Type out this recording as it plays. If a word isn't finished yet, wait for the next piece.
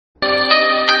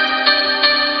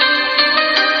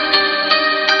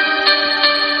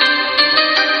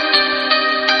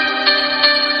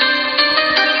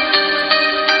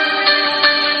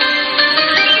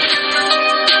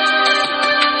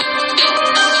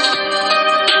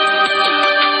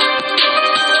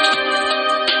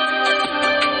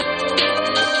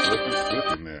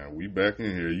back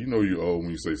in here. You know you old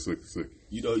when you say Sookie.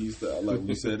 You know you sound like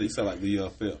you sound like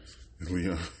Leon Phelps.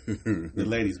 Leon. The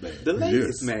ladies' man. The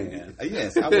ladies' man.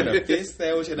 Yes, I want a fish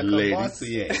sandwich and a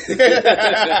Cavassier.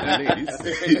 Ladies.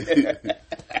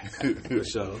 For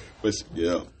sure. But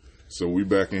yeah. So we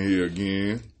back in here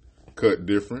again. Cut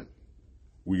different.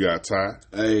 We got Ty.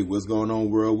 Hey, what's going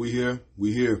on, world? We here.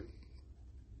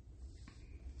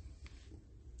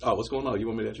 Oh, what's going on? You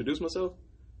want me to introduce myself?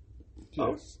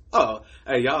 Yes. Oh,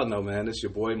 hey, y'all know, man. It's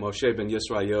your boy Moshe Ben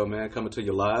Yisrael, man, coming to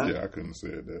you live. Yeah, I couldn't have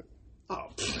said that. Oh.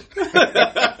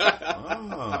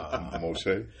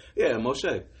 Moshe. Yeah,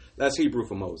 Moshe. That's Hebrew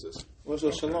for Moses. What's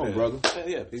up, shalom, Yeah. brother?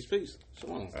 Yeah, peace.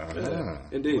 Shalom. Uh-huh.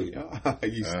 Indeed.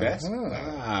 You that's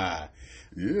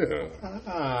Yeah.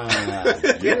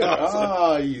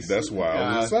 That's why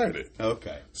I was excited.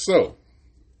 Okay. So,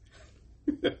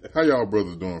 how y'all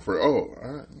brothers doing?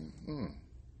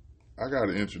 I got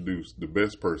to introduce the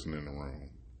best person in the room,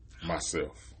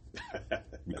 myself,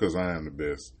 because I am the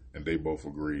best, and they both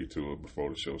agreed to it before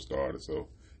the show started. So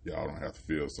y'all don't have to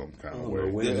feel some kind of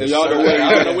way. Y'all know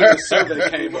where the survey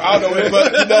came from. I don't know,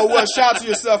 but you know what? Shout out to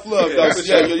your self-love, though.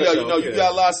 You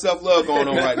got a lot of self-love going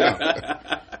on right now.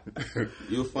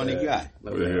 You're a funny guy.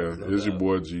 Here's your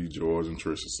boy G, George, and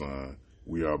Trisha's son.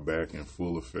 We are back in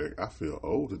full effect. I feel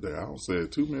old today. I don't say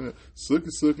 2 minutes,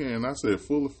 Sookie, and I said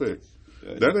full effect.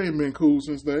 That ain't been cool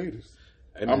since the 80s.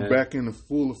 Hey, I'm back in the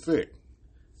full effect.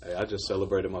 Hey, I just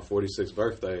celebrated my 46th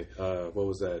birthday. What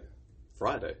was that?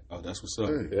 Friday. Oh, that's what's up.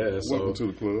 Hey, yeah, welcome to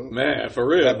the club. Man, for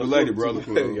real. Happy belated, brother.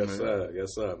 Club,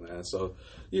 Yes, sir, man. So,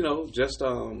 just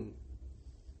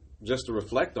to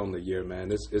reflect on the year,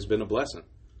 man, it's been a blessing.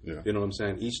 Yeah. You know what I'm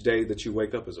saying? Each day that you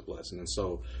wake up is a blessing. And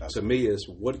so, to me, is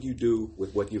what do you do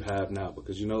with what you have now?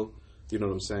 Because, you know what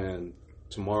I'm saying?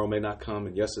 Tomorrow may not come,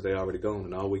 and yesterday already gone,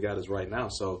 and all we got is right now.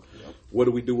 So, what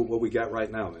do we do with what we got right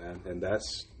now, man? And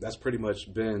that's pretty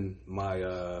much been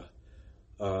my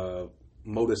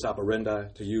modus operandi,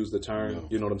 to use the term. Yeah.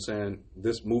 You know what I'm saying?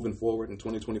 This moving forward in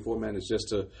 2024, man, is just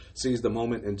to seize the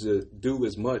moment and to do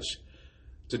as much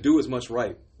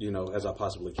right, as I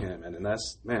possibly can, man. And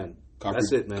that's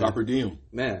it, man. Carpe diem.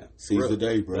 Man. Seize the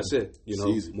day, bro. That's it.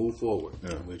 Move forward.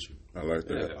 Yeah. I'm with you. I like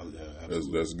that. Yeah.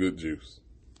 That's good juice.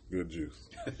 Good juice.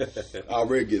 I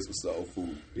already get some soul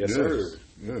food. Yes, sir.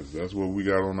 Yes, that's what we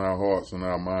got on our hearts and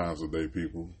our minds today,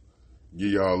 people.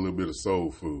 Give y'all a little bit of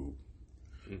soul food.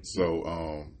 Mm-hmm. So,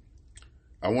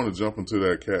 I want to jump into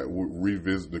that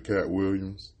revisit the Cat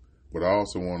Williams, but I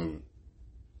also want to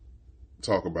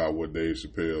talk about what Dave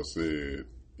Chappelle said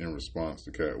in response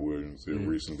to Cat Williams here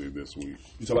recently this week.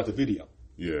 You talk about the video?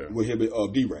 Yeah. With him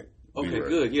and D-Ray. Okay,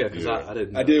 good. Yeah, because I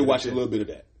didn't. I did watch a little bit of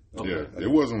that. Okay. Yeah, it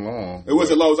wasn't long. It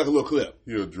wasn't long. It was like a little clip.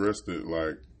 He addressed it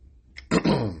like,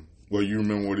 well, you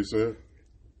remember what he said?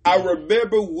 I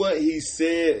remember what he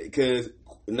said because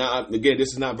now, again,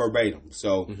 this is not verbatim.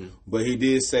 So, but he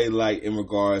did say like in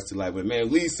regards to like, but man,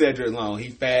 leave Cedric alone. He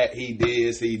fat. He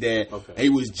this. He that. Okay. He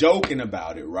was joking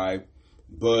about it, right?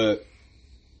 But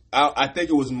I think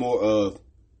it was more of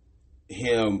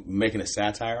him making a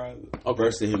satire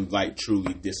versus him like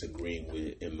truly disagreeing with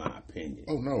it, in my opinion.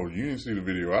 Oh no, you didn't see the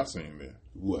video I seen there.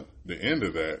 What? The end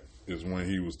of that is when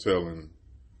he was telling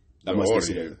the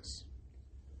audience.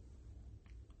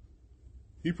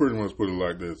 He pretty much put it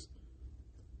like this: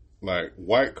 like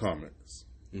white comics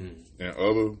and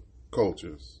other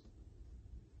cultures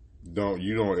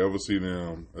you don't ever see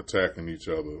them attacking each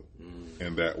other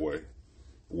in that way.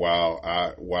 While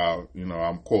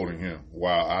I'm quoting him,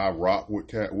 while I rock with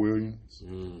Cat Williams,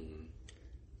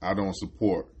 I don't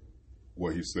support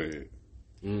what he said.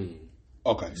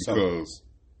 Okay, because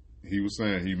he was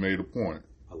saying, he made a point.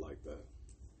 I like that.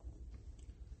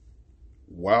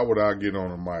 Why would I get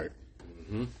on a mic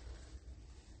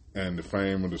and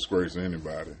defame or disgrace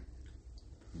anybody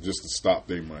just to stop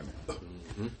their money?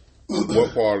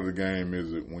 What part of the game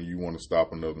is it when you want to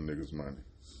stop another nigga's money?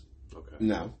 Okay.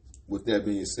 Now, with that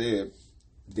being said,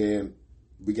 then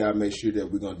we got to make sure that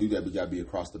we're going to do that. We got to be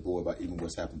across the board about even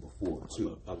what's happened before,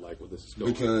 too. I like where this is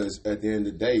going. Because at the end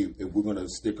of the day, if we're going to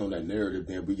stick on that narrative,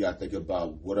 then we got to think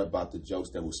about what about the jokes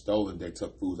that were stolen that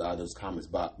took fools out of those comments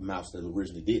by mouths that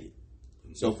originally did it.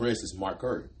 So, for instance, Mark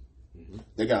Curry.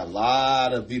 They got a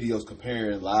lot of videos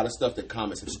comparing a lot of stuff that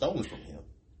comments have stolen from him.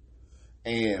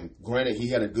 And granted, he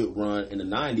had a good run in the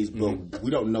 90s, but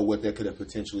we don't know what that could have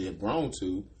potentially have grown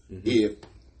to if,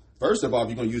 first of all, if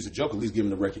you're going to use a joke, at least give him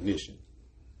the recognition.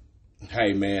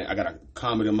 Hey, man, I got a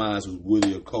comment of mine with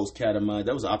Willie, a Coast cat of mine.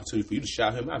 That was an opportunity for you to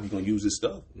shout him out if you're going to use his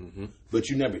stuff. But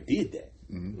you never did that.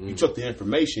 You took the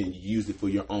information and you used it for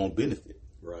your own benefit.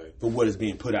 Right. For what is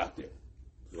being put out there.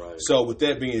 Right. So with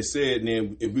that being said,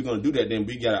 then if we're going to do that, then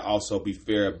we got to also be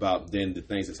fair about then the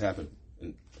things that's happened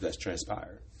and that's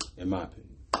transpired, in my opinion.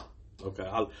 Okay,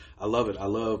 I love it. I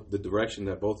love the direction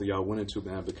that both of y'all went into,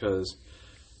 man, because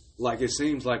like it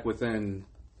seems like within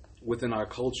our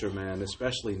culture, man,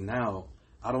 especially now,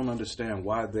 I don't understand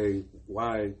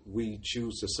why we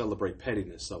choose to celebrate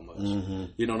pettiness so much. Mm-hmm.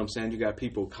 You know what I'm saying? You got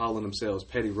people calling themselves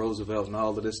Petty Roosevelt and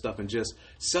all of this stuff and just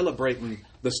celebrating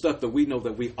the stuff that we know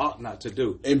that we ought not to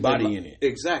do. Embodying it.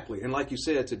 Exactly. And like you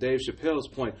said, to Dave Chappelle's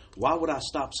point, why would I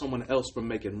stop someone else from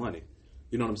making money?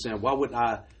 You know what I'm saying? Why would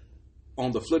I,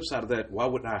 on the flip side of that, why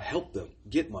wouldn't I help them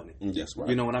get money? Yes, right.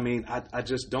 You know what I mean? I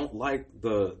just don't like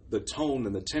the tone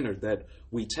and the tenor that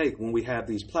we take when we have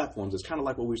these platforms. It's kind of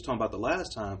like what we was talking about the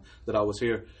last time that I was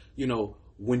here. You know,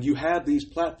 when you have these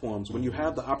platforms, when you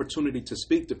have the opportunity to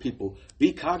speak to people,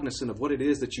 be cognizant of what it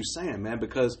is that you're saying, man,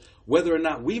 because whether or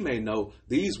not we may know,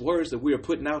 these words that we are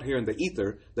putting out here in the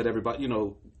ether, that everybody, you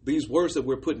know, these words that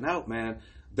we're putting out, man,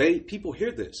 people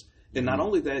hear this. And not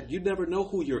only that, you never know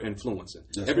who you're influencing.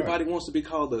 That's Everybody wants to be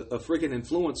called a friggin'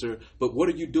 influencer, but what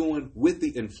are you doing with the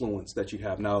influence that you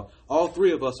have? Now, all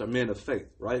three of us are men of faith,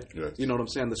 right? Yes. You know what I'm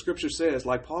saying? The scripture says,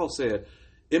 like Paul said,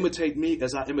 imitate me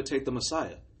as I imitate the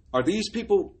Messiah. Are these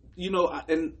people, you know,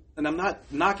 and I'm not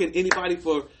knocking anybody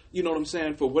for, you know what I'm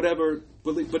saying, for whatever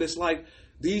belief, but it's like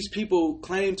these people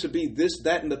claim to be this,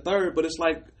 that, and the third, but it's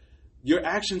like your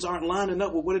actions aren't lining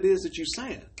up with what it is that you're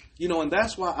saying. You know, and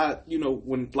that's why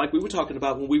when, like we were talking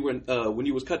about when we were when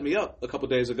you was cutting me up a couple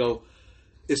days ago,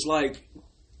 it's like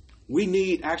we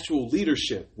need actual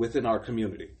leadership within our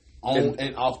community. On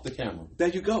and off the camera. There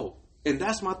you go. And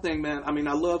that's my thing, man. I mean,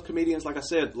 I love comedians, like I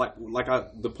said,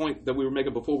 the point that we were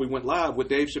making before we went live with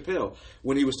Dave Chappelle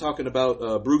when he was talking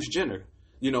about Bruce Jenner.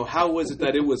 You know, how was it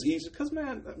that it was easy? Because,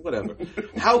 man, whatever.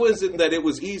 How is it that it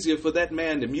was easier for that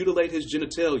man to mutilate his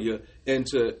genitalia and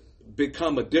to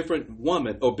become a different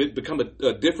woman or become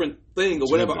a different thing or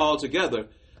whatever altogether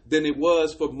than it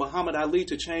was for Muhammad Ali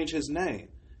to change his name?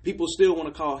 People still want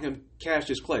to call him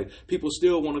Cassius Clay. People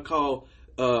still want to call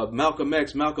Malcolm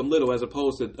X Malcolm Little as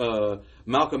opposed to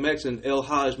Malcolm X and El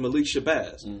Hajj Malik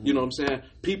Shabazz. Mm-hmm. You know what I'm saying?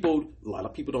 A lot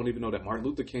of people don't even know that Martin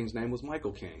Luther King's name was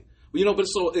Michael King. You know, but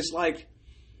so it's like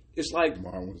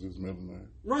Martin was his middle name.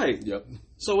 Right. Yep.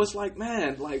 So it's like,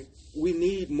 man, like we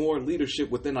need more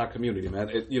leadership within our community, man.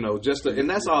 And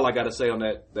that's all I got to say on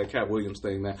that Cat Williams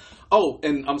thing, man. Oh,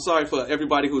 and I'm sorry for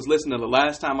everybody who's listening. The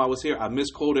last time I was here, I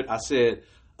misquoted. I said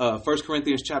 1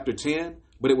 Corinthians chapter 10,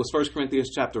 but it was 1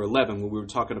 Corinthians chapter 11 when we were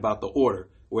talking about the order,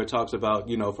 where it talks about,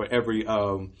 you know, for every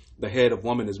the head of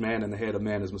woman is man and the head of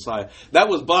man is Messiah. That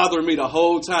was bothering me the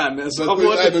whole time, man. So I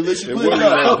want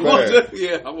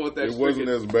that. It wasn't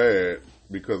as bad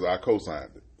because I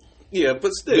co-signed it. Yeah,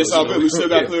 but still, we still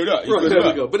got cleared up. Right, there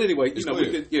we go. But anyway, we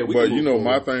can.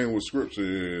 My thing with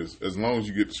scripture is as long as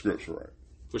you get the scripture right.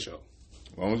 For sure.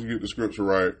 As long as you get the scripture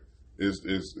right,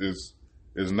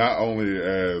 is not only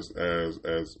as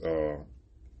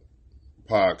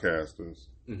podcasters.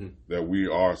 Mm-hmm. That we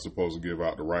are supposed to give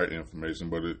out the right information,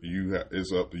 but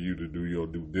it's up to you to do your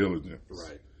due diligence,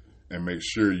 right, and make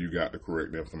sure you got the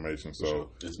correct information. So,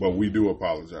 but we do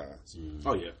apologize. Mm-hmm.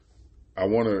 Oh yeah. I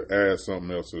want to add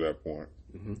something else to that point.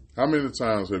 Mm-hmm. How many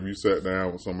times have you sat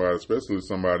down with somebody, especially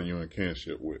somebody you're in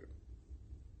kinship with?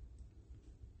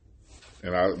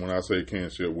 And when I say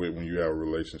kinship with, when you have a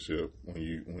relationship, when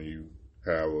you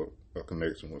have a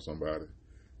connection with somebody,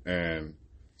 and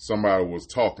somebody was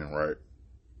talking, right?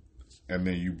 And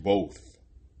then you both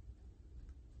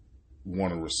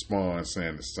want to respond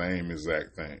saying the same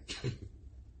exact thing.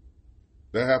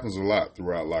 That happens a lot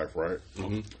throughout life, right?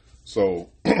 Mm-hmm. So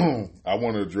I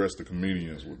want to address the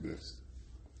comedians with this,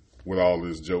 with all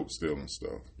this joke stealing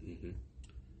stuff. Mm-hmm.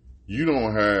 You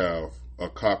don't have a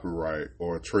copyright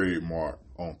or a trademark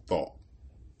on thought.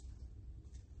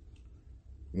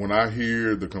 When I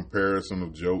hear the comparison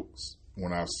of jokes,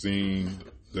 when I've seen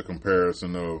the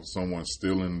comparison of someone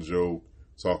stealing the joke,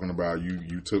 talking about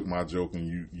you took my joke and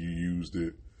you used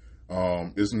it.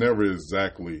 It's never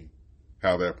exactly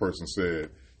how that person said.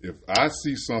 If I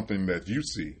see something that you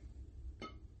see,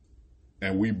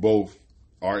 and we both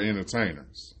are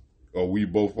entertainers, or we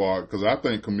both are, because I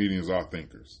think comedians are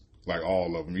thinkers, like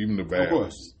all of them, even the bad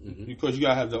ones. Mm-hmm. Because you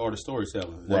gotta have the art of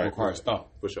storytelling. That requires thought.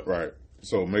 For sure. Right.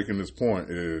 So making this point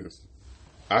is,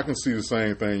 I can see the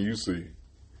same thing you see.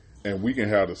 And we can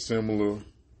have a similar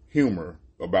humor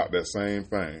about that same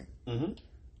thing. Mm-hmm.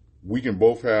 We can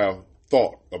both have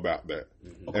thought about that.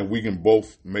 Mm-hmm. And we can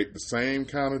both make the same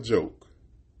kind of joke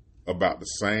about the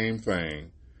same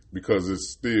thing because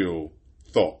it's still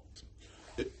thought.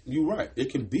 You're right.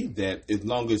 It can be that as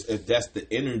long as if that's the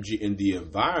energy and the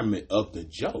environment of the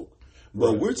joke.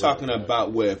 But we're talking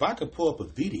about where if I could pull up a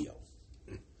video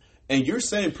and you're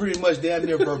saying pretty much damn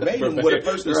near verbatim what a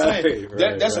person is saying,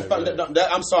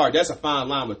 I'm sorry, that's a fine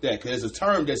line with that because it's a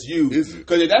term that's used.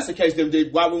 Because if that's the case, then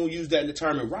why wouldn't we use that in the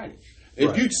term in writing?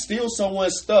 If you steal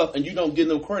someone's stuff and you don't give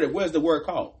them credit, where's the word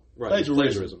called?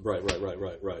 Plagiarism.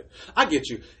 Right. I get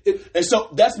you. And so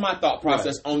that's my thought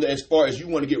process on as far as you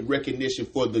want to get recognition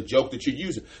for the joke that you're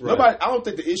using. I don't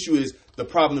think the issue is the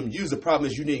problem you use. The problem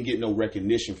is you didn't get no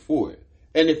recognition for it.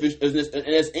 And if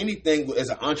as anything, as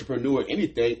an entrepreneur,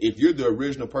 anything, if you're the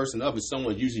original person of it,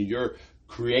 someone using your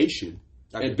creation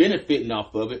and benefiting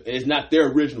off of it, and it's not their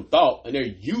original thought, and they're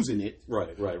using it,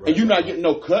 and you're not getting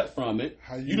no cut from it.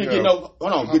 You didn't get no.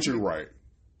 Hold on, copyright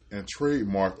and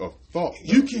trademark of thought.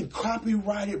 You can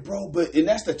copyright it, bro, and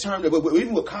that's the term. But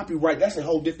even with copyright, that's a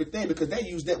whole different thing because they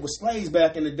used that with slaves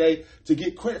back in the day to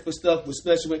get credit for stuff,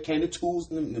 especially when it came to tools.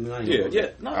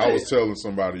 I was telling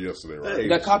somebody yesterday, right?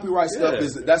 That copyright stuff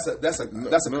is that's a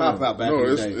cop out back in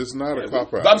the day. It's not a cop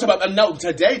out. But I'm talking about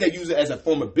today they use it as a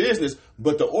form of business,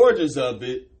 but the origins of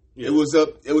it. Yeah. It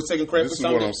was taking credit for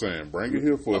something. This is what I'm saying. Bring it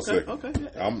here for a second. Okay.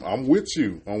 I'm with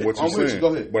you on what you're saying.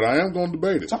 Go ahead. But I am going to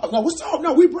debate it.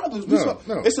 No, we brothers. No.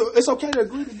 It's okay to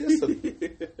agree to disagree.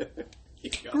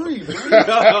 Agree, man.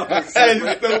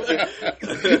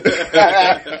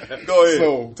 Go ahead.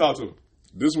 So, talk to him.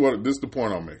 This is the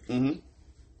point I'm making.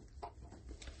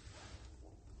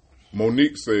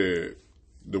 Monique said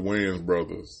the Wayans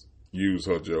brothers used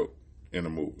her joke in the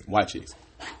movie. White chicks.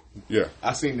 Yeah.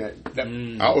 I seen that.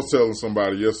 I was telling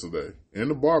somebody yesterday in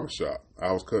the barbershop,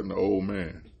 I was cutting an old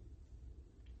man.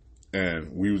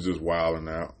 And we was just wilding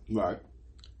out. Right.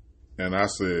 And I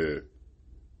said,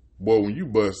 boy, when you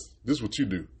bust, this is what you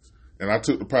do. And I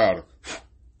took the powder.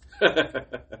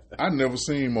 I never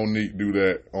seen Monique do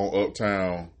that on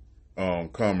Uptown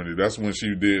Comedy. That's when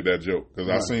she did that joke. Because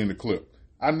I seen the clip.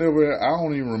 I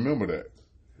don't even remember that.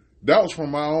 That was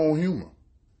from my own humor.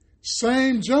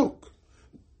 Same joke.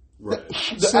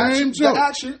 Same joke. The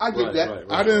action, I get that.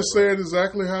 I didn't say it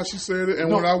exactly how she said it,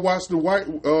 and when I watched the white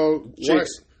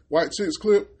chicks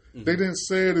clip, they didn't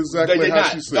say it exactly how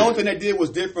she said it. The only thing they did was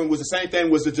different. Was the same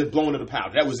thing. Was it just blowing of the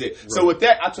powder? That was it. Right. So with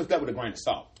that, I took that with a grain of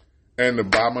salt. And the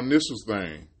by my initials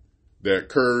thing that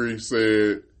Curry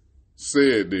said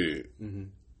did. Mm-hmm.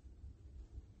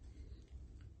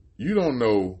 You don't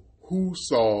know who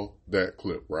saw that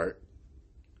clip, right?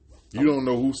 You don't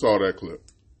know who saw that clip.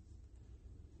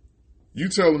 You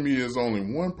telling me there's only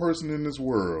one person in this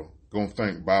world gonna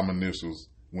think by my initials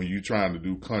when you trying to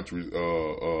do country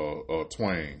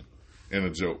twang in a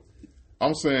joke?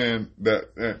 I'm saying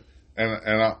that,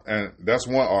 and that's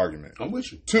one argument. I'm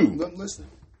with you. Two, I'm listening.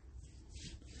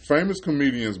 Famous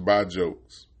comedians buy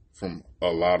jokes from a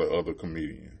lot of other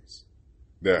comedians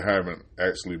that haven't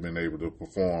actually been able to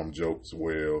perform jokes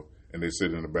well, and they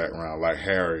sit in the background like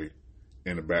Harry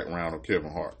in the background of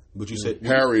Kevin Hart. But you said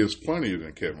Harry is funnier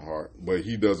than Kevin Hart, but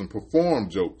he doesn't perform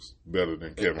jokes better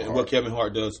than Kevin Hart. What Kevin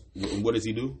Hart does, what does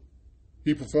he do?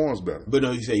 He performs better. But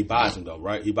no, you say he buys them though,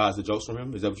 right? He buys the jokes from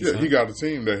him? Is that what you're saying? Yeah, he got a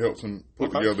team that helps him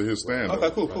put together his stand-up.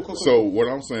 Okay, cool. So what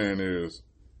I'm saying is,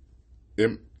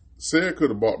 Sid could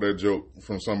have bought that joke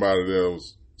from somebody that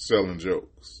was selling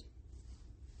jokes.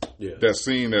 Yeah. That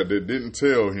scene that they didn't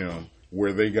tell him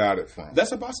where they got it from.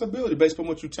 That's a possibility based on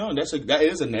what you're telling. That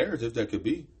is a narrative that could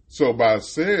be. So by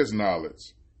Sid's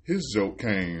knowledge, his joke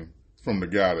came from the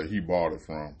guy that he bought it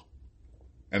from,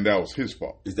 and that was his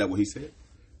fault. Is that what he said?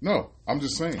 No, I'm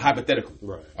just saying. Hypothetically,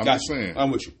 right? I'm just saying. I'm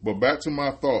with you. But back to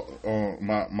my thought on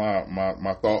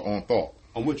my thought on thought.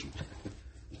 I'm with you.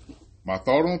 My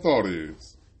thought on thought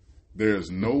is there's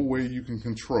no way you can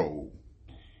control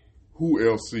who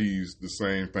else sees the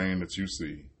same thing that you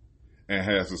see and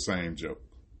has the same joke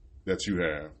that you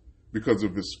have, because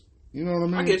if it's, you know what I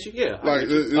mean? I get you, yeah. Like,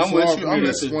 it's hard for me to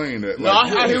explain that. No,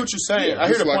 like, I hear what you're saying. I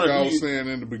hear the point like I was saying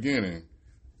in the beginning,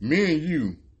 me and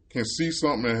you can see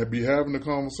something and be having a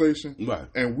conversation, right?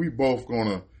 And we both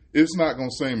it's not gonna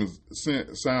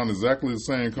sound exactly the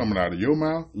same coming out of your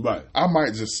mouth, right? I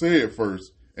might just say it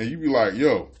first, and you be like,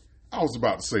 "Yo, I was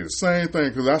about to say the same thing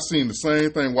because I seen the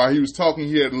same thing while he was talking.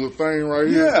 He had a little thing right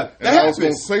here, and I was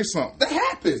gonna say something. That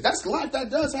happens. That's life. That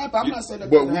does happen. I'm not saying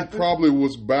that. But we probably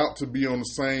was about to be on the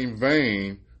same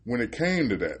vein when it came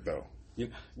to that, though. You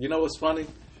know what's funny?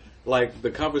 Like the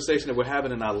conversation that we're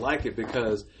having, and I like it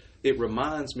because it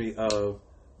reminds me of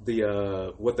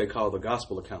the what they call the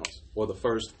gospel accounts, or the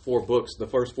first four books of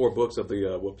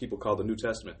the what people call the New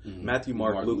Testament: Matthew,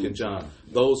 Mark, Luke, and John.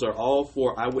 Those are all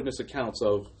four eyewitness accounts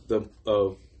of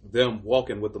them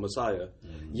walking with the Messiah,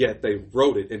 yet they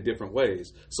wrote it in different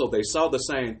ways. So they saw the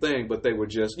same thing, but they were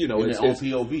just, you know, it's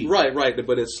POV. Right,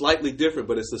 but it's slightly different,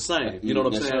 but it's the same. You know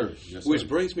what I'm saying? Yes, Which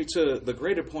brings me to the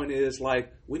greater point is,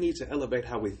 like, we need to elevate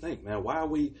how we think, man. Why are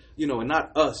we, you know, and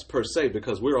not us per se,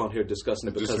 because we're on here discussing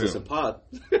it because it's in pod.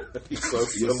 So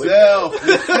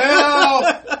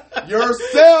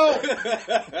Yourself.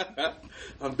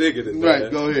 I'm digging it, man.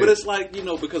 Right, go ahead. But it's like, you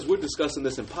know, because we're discussing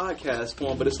this in podcast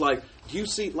form, but it's like, you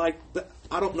see, like,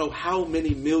 I don't know how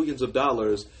many millions of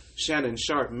dollars Shannon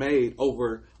Sharp made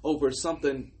over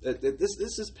something. This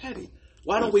is petty.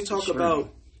 Why don't we talk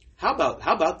about, how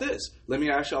about this? Let me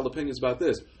ask y'all opinions about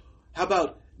this. How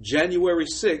about January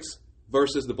 6th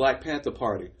versus the Black Panther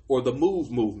Party or the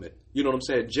MOVE movement? You know what I'm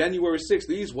saying? January 6th,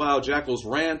 these wild jackals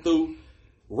ran through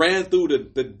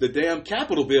the damn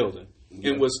Capitol building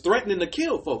and was threatening to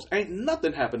kill folks. Ain't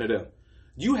nothing happened to them.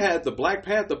 You had the Black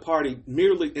Panther Party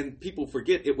merely, and people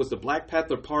forget it was the Black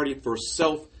Panther Party for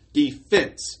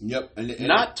self-defense. Yep. And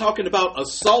not talking about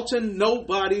assaulting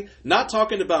nobody, not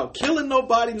talking about killing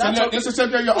nobody. Not talking it's a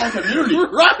your own community.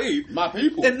 Right. My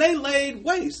people. And they laid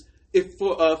waste. If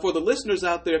for the listeners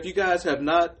out there, if you guys have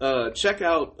not, check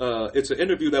out, it's an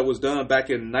interview that was done back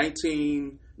in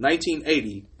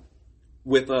 1980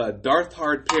 with Darth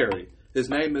Hard Perry. His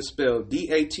name is spelled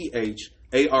Dathard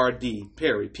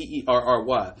Perry, Perry.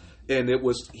 And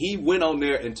he went on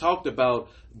there and talked about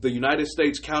the United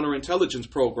States counterintelligence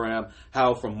program,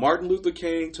 how from Martin Luther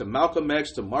King to Malcolm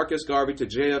X to Marcus Garvey to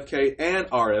JFK and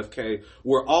RFK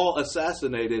were all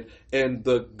assassinated, and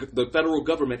the federal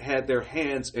government had their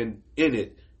hands in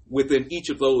it within each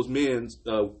of those men,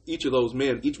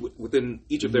 within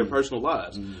each of their personal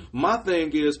lives. My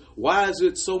thing is, why is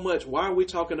it so much? Why are we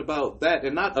talking about that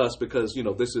and not us? Because, you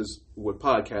know, this is with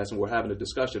podcasts and we're having a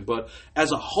discussion. But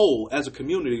as a whole, as a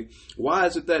community, why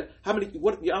is it that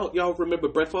what y'all remember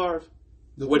Brett Favre?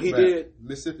 What he did?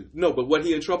 Mississippi. No, but what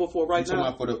he in trouble for right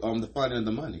now? For the funding of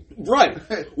the money. Right.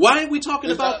 Why ain't we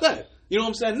talking about that? You know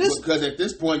what I'm saying? Because at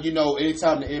this point, you know,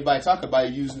 anytime that anybody talk about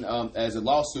it using as a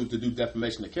lawsuit to do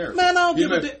defamation of character. Man, I don't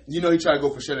give a You know, he tried to go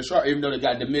for Shannon Sharp, even though they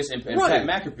got dismissed and Pat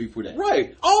McAfee for that.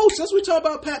 Right. Oh, since we talk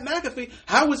about Pat McAfee,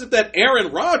 how is it that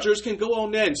Aaron Rodgers can go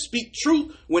on there and speak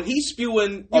truth when he's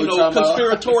spewing,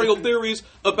 conspiratorial theories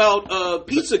about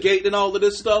Pizzagate and all of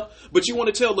this stuff, but you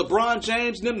want to tell LeBron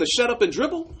James and them to shut up and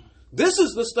dribble? This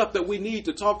is the stuff that we need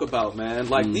to talk about, man.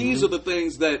 Like, these are the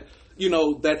things that, you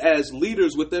know, that as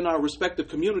leaders within our respective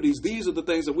communities, these are the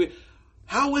things that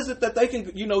how is it that they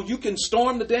can, you know, you can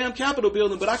storm the damn Capitol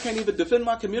building, but I can't even defend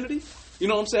my community? You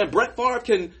know what I'm saying? Brett Favre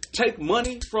can take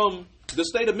money from the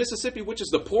state of Mississippi, which is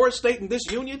the poorest state in this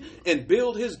union, and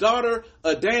build his daughter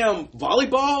a damn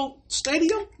volleyball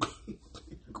stadium?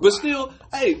 But still,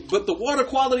 but the water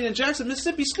quality in Jackson,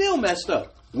 Mississippi still messed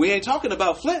up. We ain't talking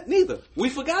about Flint neither. We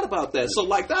forgot about that. So,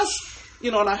 like, that's... You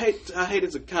know, and I hate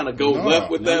it to kind of go left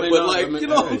with that, but you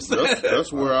know what I'm saying?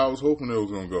 That's where I was hoping it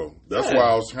was going to go. That's why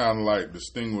I was kind of like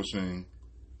distinguishing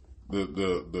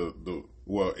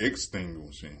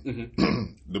extinguishing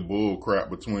the bull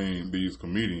crap between these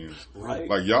comedians. Right.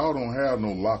 Like, y'all don't have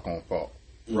no lock on thought.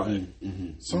 Right.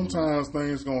 Sometimes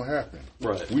things going to happen.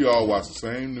 Right. We all watch the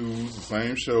same news, the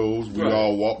same shows. We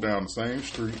all walk down the same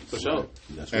street. For sure.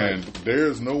 That's right. And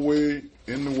there's no way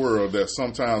in the world that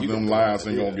sometimes them lines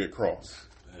ain't going to get crossed.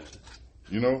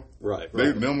 You know? Right.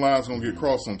 Them lines going to get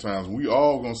crossed sometimes. We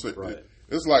all going to say,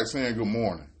 it's like saying good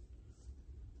morning.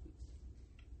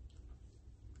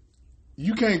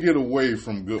 You can't get away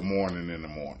from good morning in the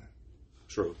morning.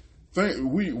 True.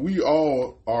 We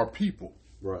all are people.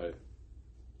 Right.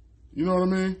 You know what I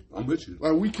mean? I'm with you.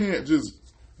 Like, we can't just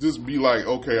be like,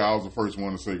 okay, I was the first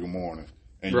one to say good morning,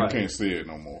 and you can't say it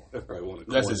no more.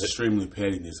 That's extremely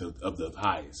pettiness of the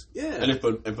highest. Yeah. And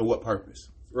for what purpose?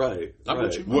 Right. I'm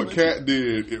with you. What Cat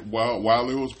did, while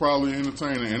it was probably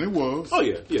entertaining, and it was. Oh,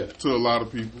 yeah. To a lot of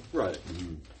people. Right.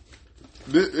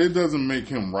 It doesn't make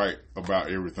him right about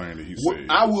everything that he said.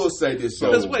 I will say this. So,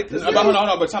 hold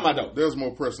on, but time I don't. There's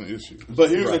more pressing issues. But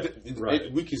here's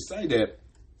we can say that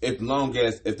if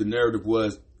the narrative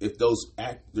was, if those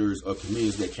actors or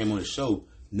comedians that came on the show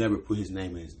never put his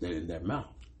name in their mouth.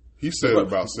 He said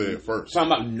said first.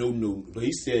 Talking about no, but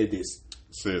he said this.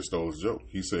 Said Stone's joke.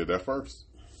 He said that first.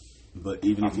 But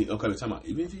even if he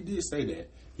did say that,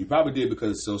 he probably did because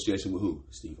of association with who?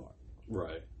 Steve Harvey.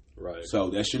 Right. So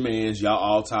that's your man's. Y'all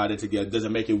all tied it together. Does it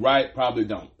make it right? Probably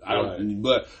don't. I don't. Right.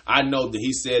 But I know that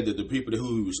he said that the people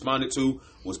who he responded to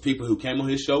was people who came on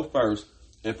his show first,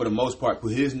 and for the most part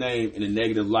put his name in a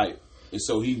negative light, and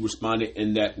so he responded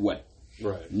in that way.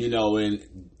 Right. You know, and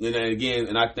again,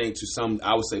 and I think to some,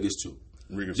 I would say this too.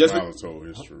 Ricky Smiley told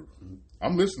his truth.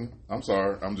 I'm listening. I'm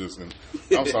sorry. I'm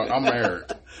sorry. I'm married.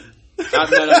 You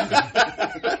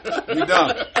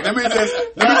done. Let me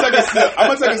take a sip. I'm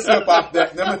gonna take a sip off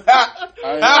that.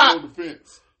 I ain't on the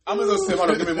fence. I'm gonna go sip. Hold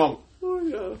on, give me a moment. Oh,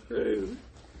 yeah, crazy.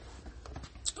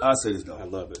 I'll say this though. I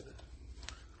love it.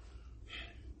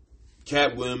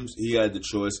 Cat Williams, he had the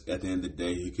choice. At the end of the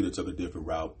day, he could have took a different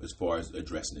route as far as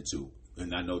addressing it too.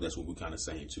 And I know that's what we're kind of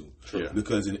saying too. True.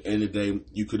 Because in the end of the day,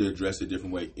 you could have addressed it a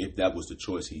different way if that was the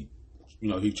choice. He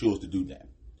chose to do that,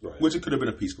 right. Which it could have been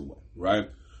a peaceful way, right?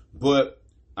 But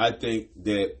I think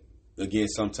that again,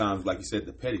 sometimes, like you said,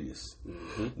 the pettiness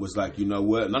was like, you know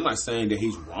what? And I'm not saying that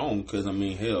he's wrong because I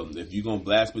mean, hell, if you're gonna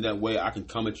blast me that way, I can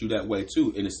come at you that way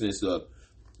too. In the sense of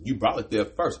you brought it there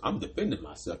first. I'm defending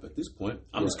myself at this point.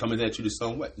 I'm just coming at you the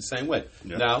same way.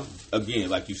 Yeah. Now, again,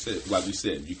 like we said,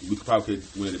 we probably could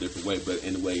win a different way, but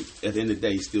anyway, at the end of the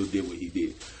day, he still did what he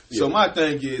did. Yeah. So my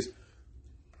thing is,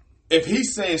 if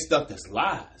he's saying stuff that's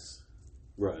lies,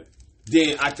 right,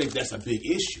 then I think that's a big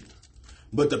issue.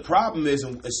 But the problem is,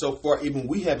 and so far, even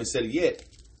we haven't said it yet,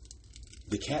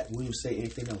 did Cat Williams say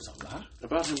anything that was a lie?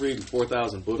 About him reading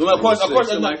 4,000 books. Well, of course,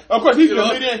 he's a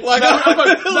comedian. Of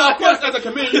course, as a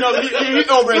comedian, he's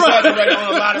over exaggerating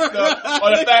on a lot of stuff.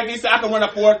 On the fact he said, I can run a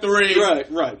 4.3.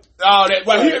 Right. All that.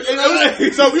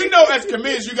 Well, so we know as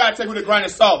comedians, you got to take with a grain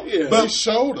of salt. Yeah. But he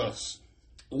showed us.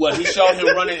 Well, he showed him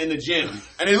running in the gym,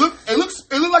 and it looked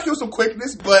like it was some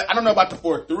quickness, but I don't know about the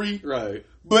 4.3. Right.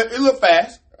 But it looked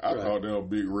fast. I thought that was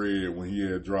Big Red when he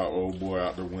had dropped old boy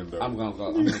out the window. I'm gonna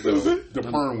go. The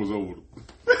perm was over.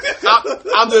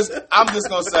 I'm just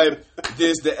gonna say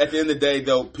this. That at the end of the day,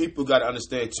 though, people got to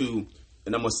understand too.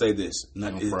 And I'm gonna say this.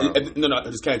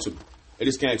 It just came to me. It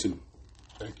just came to me.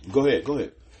 Thank you. Go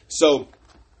ahead. So,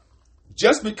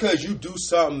 just because you do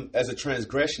something as a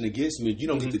transgression against me, you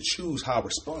don't get to choose how I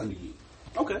respond to you.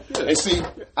 Okay. Yeah. And see,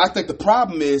 I think the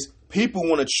problem is people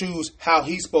want to choose how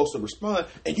he's supposed to respond,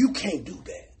 and you can't do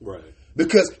that. Right.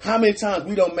 Because how many times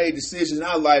we don't make decisions in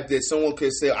our life that someone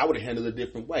could say, I would have handled it a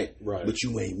different way. Right. But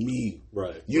you ain't me.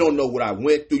 Right. You don't know what I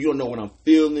went through. You don't know what I'm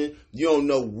feeling. You don't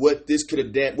know what this could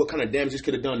have what kind of damage this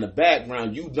could have done in the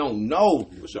background. You don't know.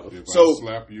 If I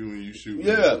slap you and you shoot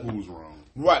me, who's wrong?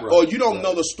 Right. Or you don't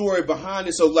know the story behind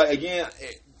it. So, like, again,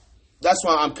 that's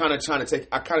why I'm kind of trying to take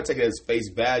it as face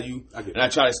value. And I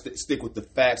try to stick with the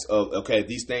facts of, okay,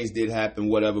 these things did happen,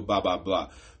 whatever, blah, blah, blah.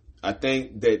 I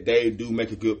think that they do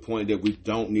make a good point that we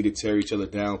don't need to tear each other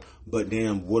down. But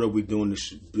damn, what are we doing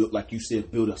to build, like you said,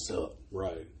 build us up?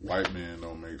 Right. White men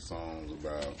don't make songs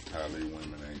about how they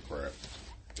women ain't crap.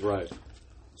 Right.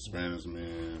 Spanish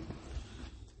men,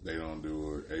 they don't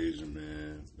do it. Asian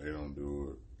men, they don't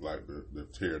do it. Like the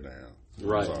tear down.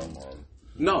 Right.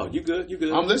 No, you good.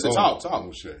 I'm listening. Talk.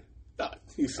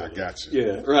 I got you.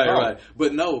 Yeah, right.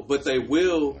 But they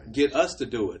will get us to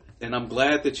do it, and I'm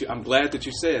glad that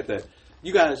you said that.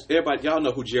 You guys, everybody, y'all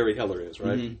know who Jerry Heller is,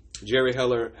 right? Mm-hmm. Jerry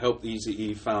Heller helped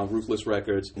Eazy-E found Ruthless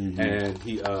Records, and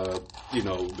he, the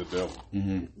devil.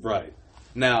 Mm-hmm. Right.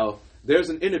 Now, there's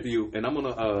an interview, and I'm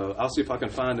gonna, I'll see if I can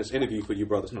find this interview for you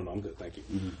brothers. No, I'm good, thank you.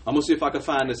 Mm-hmm. I'm gonna see if I can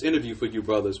find this interview for you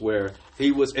brothers where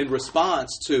he was in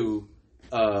response to,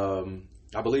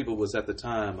 I believe it was at the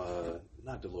time,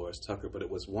 not Dolores Tucker, but it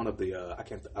was one of the,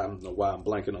 I don't know why I'm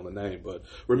blanking on the name, but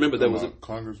remember there was a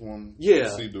Congresswoman. Yeah.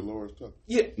 See Dolores Tucker.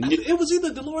 Yeah, it was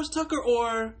either Dolores Tucker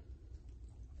or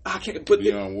I can't. But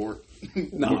Dionne Ward.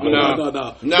 No,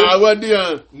 it wasn't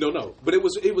Dionne. No. But it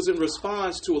was in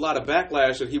response to a lot of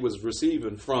backlash that he was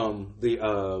receiving from the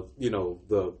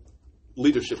the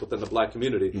leadership within the black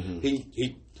community. Mm-hmm.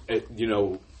 He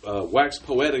waxed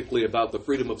poetically about the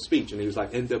freedom of speech, and he was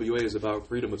like, NWA is about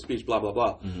freedom of speech, blah blah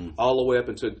blah, all the way up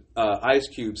until Ice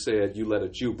Cube said, "You let a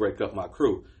Jew break up my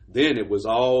crew." Then it was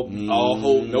all no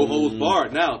holds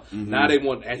barred. Now they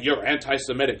want, you're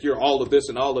anti-Semitic, you're all of this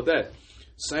and all of that.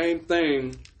 Same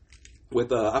thing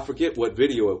with I forget what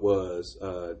video it was.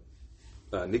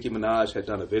 Nicki Minaj had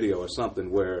done a video or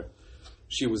something where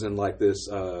she was in like this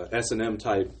S&M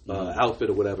type outfit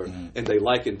or whatever, and they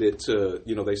likened it to,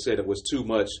 they said it was too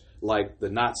much like the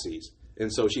Nazis,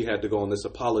 and so she had to go on this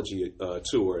apology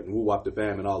tour and woo-wop the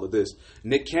bam and all of this.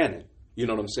 Nick Cannon, you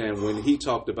know what I'm saying, when he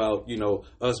talked about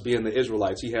us being the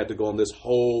Israelites, he had to go on this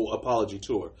whole apology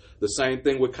tour. The same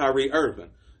thing with Kyrie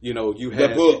Irving. You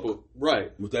had people,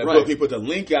 right? With that book, he put the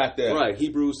link out there, right?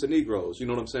 Hebrews to Negroes, you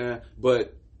know what I'm saying?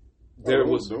 But there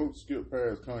don't skip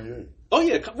past Kanye. Oh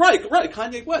yeah, right.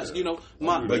 Kanye West,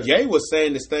 but Ye was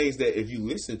saying these things that if you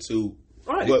listen to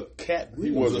what Cat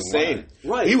Williams was saying,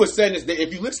 right? He was saying this. That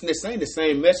if you listen to saying the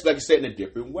same message, like you said, in a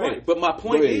different way. Right. But my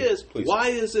point is, why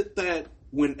is it that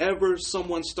whenever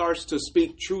someone starts to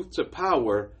speak truth to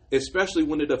power, especially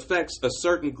when it affects a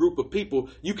certain group of people,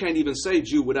 you can't even say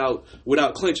Jew without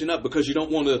clenching up because you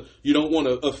don't want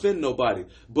to offend nobody.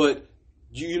 But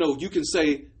you can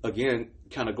say, again,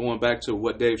 kind of going back to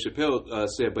what Dave Chappelle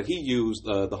said, but he used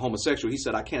the homosexual. He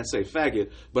said, I can't say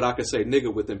faggot, but I can say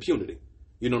nigga with impunity.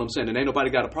 You know what I'm saying? And ain't nobody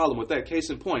got a problem with that. Case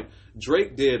in point,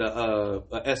 Drake did a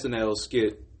SNL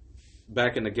skit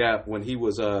back in the Gap when he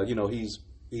was,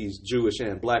 he's Jewish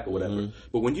and black or whatever. Mm-hmm.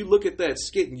 But when you look at that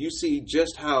skit and you see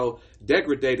just how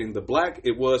degrading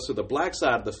it was to the black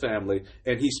side of the family,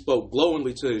 and he spoke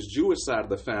glowingly to his Jewish side of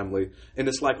the family, and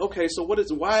it's like, okay, so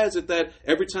why is it that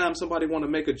every time somebody want to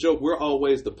make a joke, we're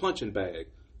always the punching bag?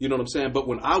 You know what I'm saying? But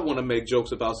when I want to make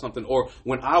jokes about something, or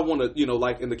when I want to,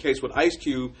 like in the case with Ice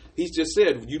Cube, he's just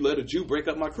said, you let a Jew break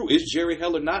up my crew. Is Jerry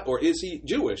Heller not, or is he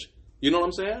Jewish? You know what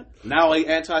I'm saying? Now he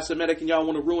anti-Semitic and y'all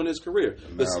want to ruin his career.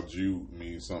 And now Jew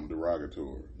means something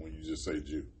derogatory when you just say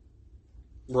Jew.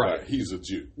 Right. Like, he's a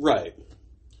Jew. Right.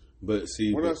 But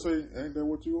see... What did I say? Ain't that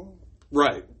what you are?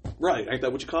 Right. Ain't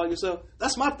that what you call yourself?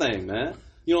 That's my thing, man.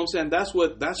 You know what I'm saying? That's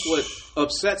what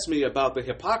upsets me about the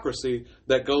hypocrisy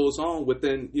that goes on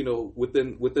within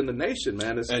the nation,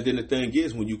 man. And then the thing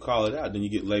is, when you call it out, then you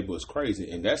get labeled as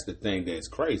crazy, and that's the thing that's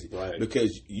crazy, right?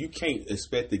 Because you can't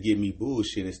expect to give me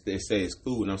bullshit and say it's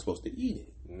food and I'm supposed to eat it.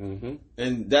 Mm-hmm.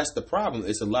 And that's the problem.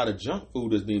 It's a lot of junk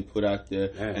food that's being put out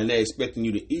there, and they're expecting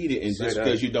you to eat it, and just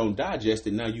because you don't digest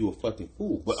it, now you a fucking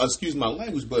fool. But excuse my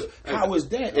language, but how is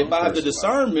that? If I have the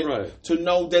discernment to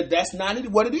know that that's not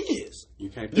what it is. You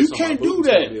can't do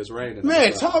that.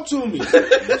 Man, talk to me. You said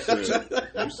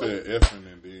effing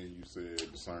and then you said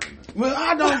discernment. Well,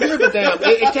 I don't give a damn.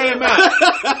 It came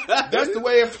out. That's the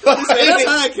way it fucking That's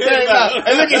how it came out.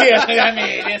 And look at here. I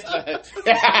mean, it's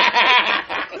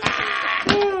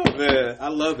man, I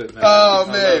love it, man. Oh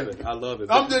man, I love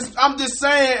it. I'm just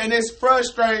saying, and it's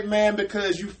frustrating, man,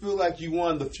 because you feel like you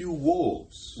one of the few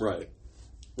wolves. Right.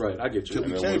 I get you.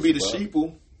 We can't be the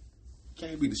sheeple.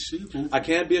 Can't be the sheeple. I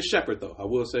can be a shepherd, though. I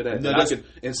will say that.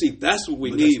 And see, that's what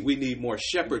we need. We need more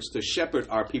shepherds to shepherd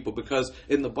our people, because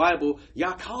in the Bible,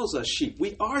 Yah calls us sheep.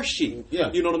 We are sheep.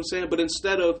 Yeah. You know what I'm saying? But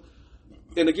instead of,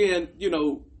 and again,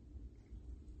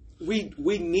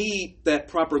 we need that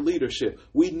proper leadership.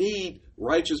 We need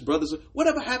righteous brothers.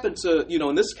 Whatever happened to,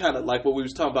 and this is kind of like what we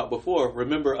was talking about before.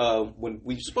 Remember when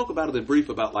we spoke about it in brief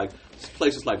about like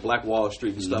places like Black Wall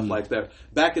Street and stuff like that.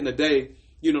 Back in the day,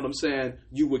 you know what I'm saying?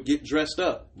 You would get dressed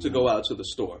up to go out to the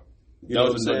store.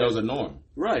 Those are norm.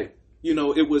 Right.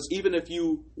 It was, even if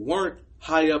you weren't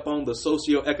high up on the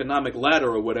socioeconomic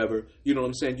ladder or whatever, you know what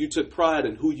I'm saying? You took pride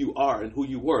in who you are and who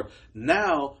you were.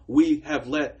 Now we have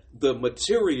let the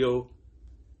material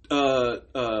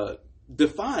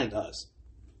define us.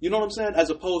 You know what I'm saying? As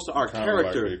opposed to our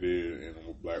character. Like they did in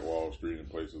Black Wall Street and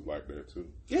places like that too.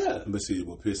 Yeah. But see,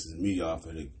 what pisses me off,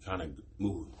 and it kind of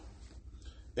moves.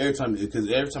 Every time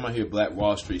I hear Black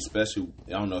Wall Street, especially,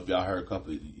 I don't know if y'all heard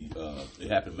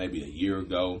it happened maybe a year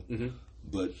ago,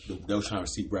 but they were trying to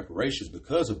seek reparations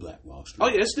because of Black Wall Street. Oh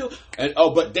yeah, it's still.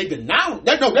 But they denounced.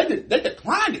 They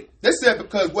declined it. They said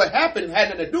because what happened had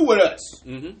nothing to do with us.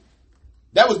 Mm-hmm.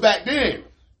 That was back then,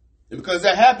 and because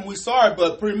that happened, we sorry,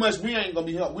 but pretty much we ain't gonna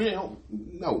be helped. We ain't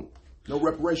no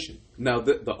reparation. Now,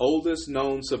 the oldest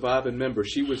known surviving member,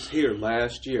 she was here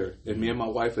last year, and me and my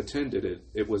wife attended it.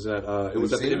 It was at the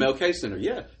MLK Center.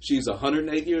 Yeah, she's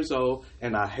 108 years old,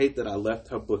 and I hate that I left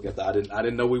her book at I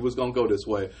didn't know we was gonna go this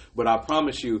way. But I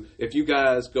promise you, if you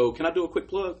guys go, can I do a quick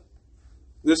plug?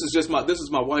 This is my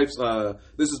wife's. I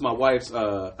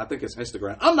think it's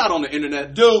Instagram. I'm not on the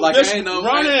internet, dude. Like, run it,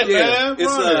 man.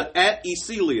 It's at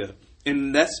Ecelia.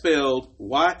 And that's spelled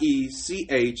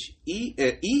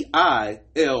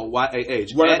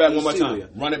YECHEILYAH. Run it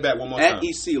back one more time. At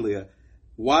Ecelia.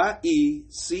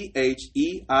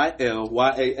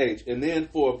 YECHEILYAH. And then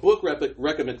for a book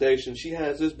recommendation, she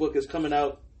has this book is coming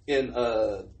out in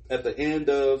at the end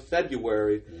of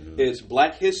February. Mm-hmm. It's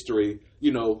Black History.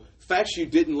 Facts you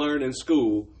didn't learn in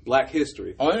school, Black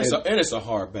History. Oh, and it's a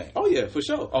hardback. Oh, yeah, for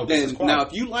sure. Oh, this is quality. Now,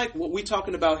 if you like what we're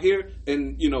talking about here,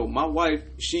 and, my wife,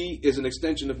 she is an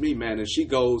extension of me, man, and she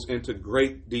goes into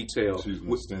great detail. She's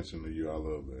an extension of you. I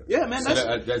love that. Yeah, man.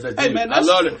 Hey, man, I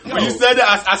love it. When you said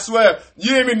that, I swear,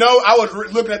 you didn't even know. I was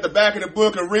looking at the back of the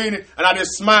book and reading it, and I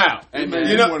just smiled. Hey, man.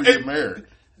 You want to get married.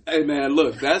 Hey man,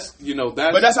 look, that's. But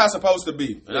that's how it's supposed to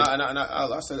be. And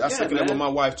I second that with my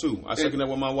wife too.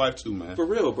 Man. For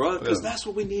real, bro, because that's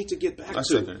what we need to get back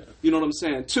to. You know what I'm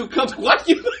saying? Two comes. What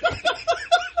you?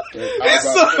 It's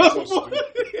so funny.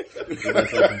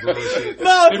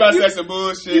 No, you about to say some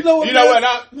bullshit. You know what?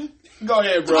 Go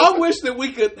ahead, bro. I wish that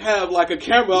we could have like a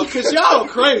camera because y'all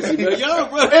crazy, man. Y'all,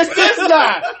 bro. It's this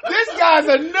guy. This guy's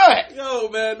a nut. Yo,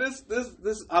 man,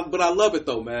 but I love it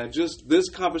though, man. Just this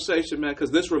conversation, man,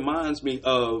 because this reminds me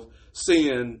of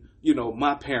seeing,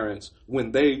 my parents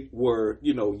when they were,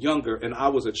 younger and I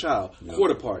was a child. Yeah.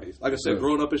 Quarter parties. Like I said,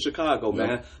 growing up in Chicago,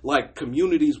 man, like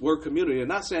communities were community. And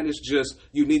not saying it's just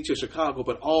unique to Chicago,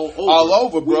 but all over. All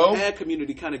over, bro. We had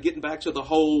community, kind of getting back to the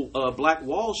whole Black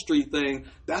Wall Street thing.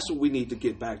 That's what we need to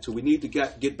get back to. We need to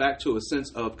get back to a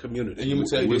sense of community. And you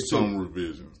tell you with this some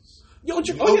revisions. Of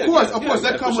course,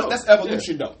 that's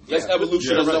evolution though. That's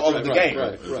evolution of the game.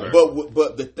 Right.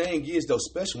 But the thing is though,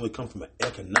 especially when it comes from an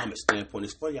economic standpoint,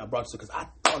 it's funny I brought this up because I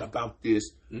thought about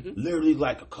this literally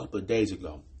like a couple of days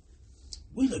ago.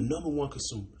 We the number one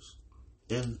consumers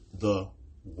in the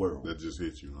world. That just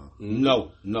hit you, huh?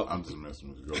 No. I'm just messing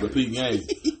with you. Repeat game.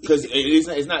 Because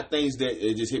it's not things that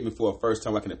it just hit me for a first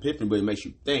time like an epiphany, but it makes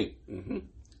you think.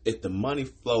 If the money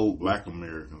flow, Black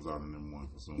Americans are the number one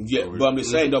consumer. Yeah, but I'm just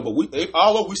saying though. But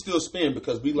although we still spend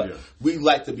because we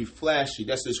like to be flashy.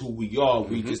 That's just who we are.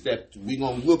 We just that we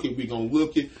gonna look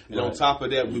it. And on top of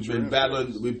that, we're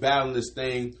battling this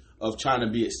thing of trying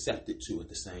to be accepted to at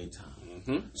the same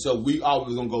time. So we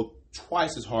always gonna go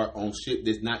twice as hard on shit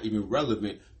that's not even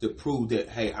relevant to prove that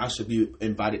hey, I should be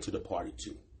invited to the party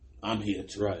too. I'm here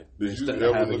too. Right. Did you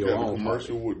ever look at the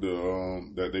commercial with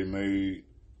the that they made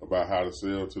about how to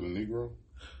sell to the Negro?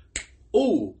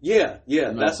 Oh, yeah.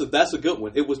 No. That's a good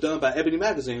one. It was done by Ebony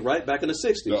Magazine, right? Back in the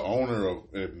 60s. The owner of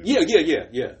Ebony. Yeah.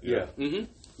 Mm-hmm.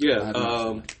 Yeah.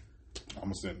 I'm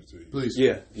gonna send it to you. Please.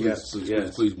 Yeah.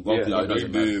 Please. Both y'all. They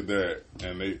did that,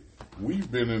 and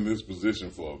we've been in this position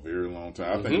for a very long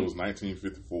time. I think it was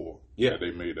 1954 that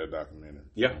they made that documentary.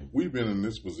 Yeah. We've been in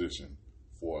this position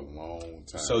for a long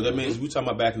time. So that means we talking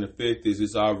about back in the 50s.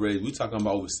 It's already we talking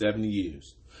about over 70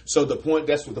 years. So the point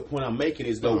I'm making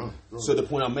is though. So the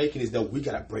point I'm making is that we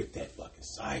gotta break that fucking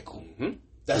cycle.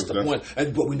 That's the point.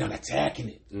 But we're not attacking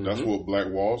it. That's what Black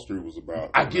Wall Street was about.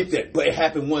 I get that, but it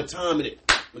happened one time and it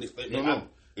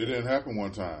didn't happen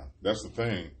one time. That's the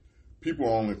thing. People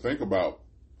only think about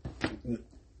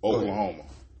Oklahoma.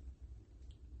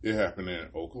 It happened in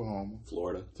Oklahoma,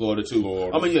 Florida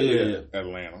too. I mean, yeah.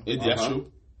 Atlanta. That's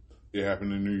true. It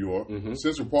happened in New York.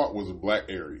 Central Park was a black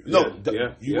area. No,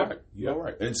 you're right. You're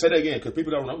right. And say that again because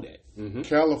people don't know that.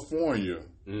 California,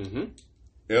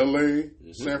 L.A.,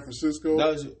 San Francisco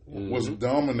was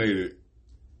dominated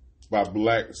by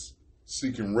blacks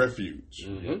seeking refuge,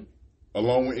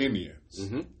 along with Indians,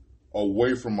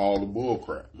 away from all the bull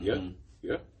crap.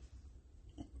 Yeah.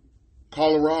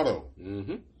 Colorado,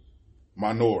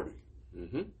 minority.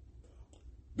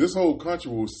 This whole country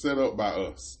was set up by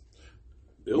us.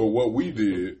 But what we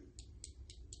did,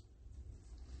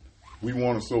 we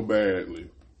wanted so badly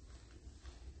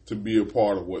to be a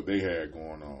part of what they had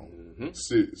going on.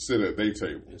 Sit at their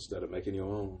table instead of making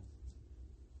your own.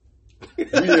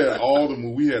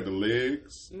 We had the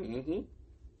legs.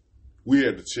 We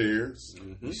had the chairs.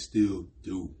 We still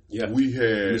do. Yeah. We had.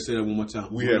 Let me say that one more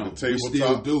time. We had the tabletop. We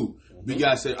still do. I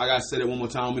gotta say that one more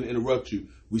time. I'm gonna interrupt you.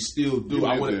 We still do. You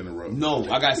want to interrupt. No,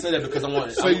 I gotta say that because I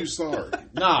want. Say you sorry.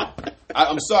 Nah,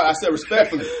 I'm sorry. I said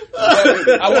respectfully.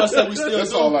 I want to say we still.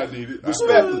 That's do. all I needed.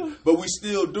 Respectfully, but we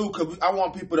still do because I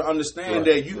want people to understand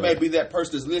that you may be that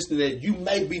person that's listening. That you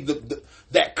may be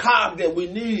that cog that we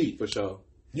need for sure.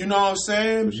 You know what I'm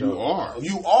saying? You are.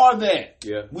 You are that.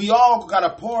 Yeah. We all got a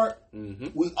part.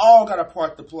 We all got a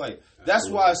part to play. That's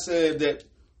why I said that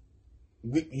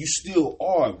you still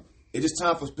are. It is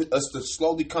time for us to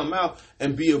slowly come out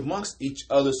and be amongst each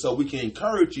other so we can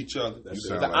encourage each other.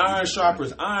 The iron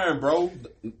sharpens iron, bro.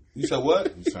 You said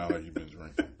what? You sound like you've been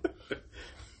drinking.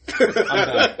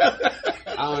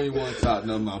 I don't even want to talk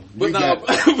no more. But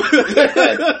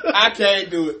I can't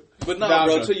do it. But no,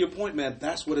 bro, to your point, man,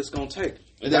 that's what it's going to take.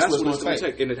 And that's what it's going to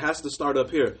take. And it has to start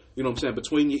up here, you know what I'm saying,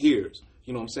 between your ears.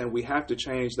 You know what I'm saying? We have to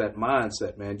change that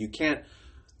mindset, man. You can't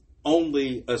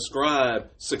only ascribe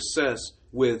success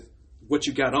with what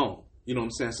you got on. You know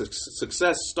what I'm saying?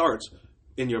 Success starts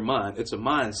in your mind. It's a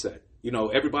mindset. You know,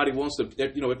 everybody wants to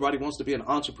be an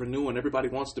entrepreneur and everybody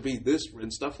wants to be this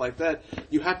and stuff like that.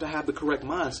 You have to have the correct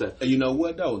mindset. And you know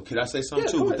what, though? Could I say something,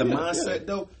 too? With the mindset,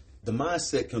 though, the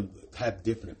mindset can have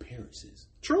different appearances.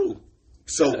 True.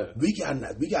 So we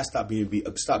gotta stop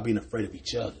being afraid of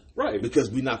each other, right?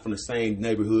 Because we're not from the same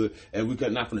neighborhood and we're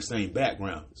not from the same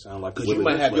background. Sound like because you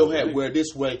might have your hat wear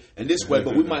this way and this way,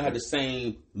 but we might have the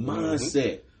same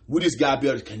mindset. We just gotta be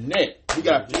able to connect. We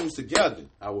gotta fuse together.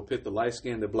 I will pit the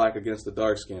light-skinned and black against the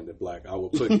dark-skinned and black. I will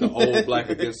put the old black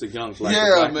against the young black. Yeah,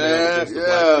 the black man. male against the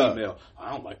black female.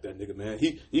 I don't like that nigga, man.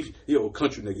 He old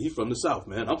country nigga. He from the South,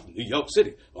 man. I'm from New York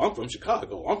City. I'm from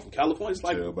Chicago. I'm from California. It's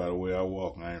like, tell by the way I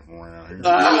walk, I ain't from around here.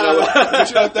 But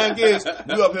you know the thing is,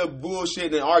 we up here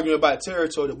bullshitting and arguing about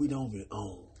territory that we don't even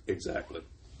own. exactly.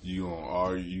 You gonna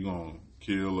argue, you gonna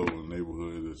kill over the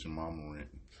neighborhood that your mama rent.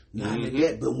 Not only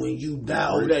that, but when you die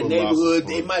over that neighborhood,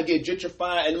 they might get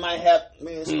gentrified and might have,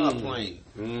 man, stop playing.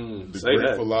 The Say great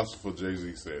that. philosopher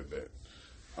Jay-Z said that.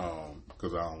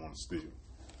 Because I don't want to steal.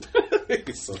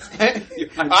 So, I'm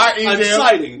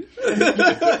exciting. All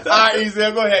right,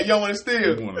 Ezel, go ahead. You don't want to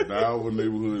steal. You want to die over the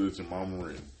neighborhood that your mama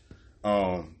rent.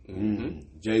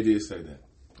 Jay did say that.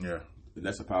 Yeah. And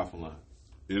that's a powerful line.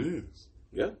 It is.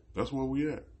 Yeah. That's where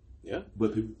we at. Yeah.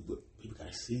 But people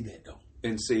got to see that, though.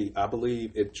 And see, I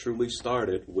believe it truly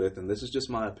started with, and this is just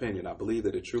my opinion, I believe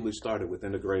that it truly started with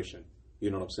integration. You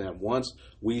know what I'm saying? Once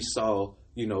we saw,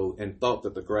 and thought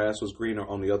that the grass was greener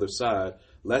on the other side,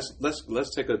 let's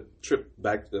take a trip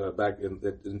back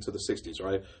into the 60s,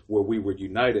 right? Where we were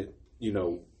united,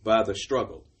 by the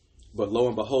struggle. But lo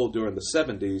and behold, during the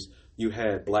 70s, you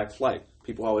had black flight.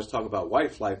 People always talk about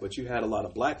white flight, but you had a lot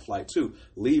of black flight too,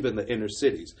 leaving the inner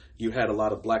cities. You had a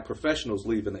lot of black professionals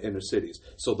leaving the inner cities.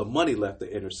 So the money left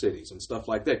the inner cities and stuff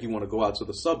like that. You want to go out to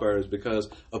the suburbs because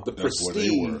of the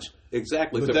prestige.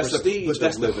 Exactly. But that's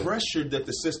the pressure that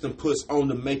the system puts on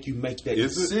to make you make that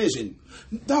decision.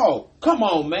 Dog, come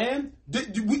on, man.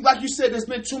 Like you said, there's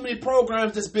been too many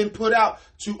programs that's been put out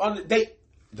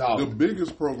The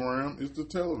biggest program is the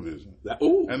television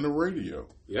and the radio.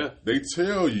 Yeah. They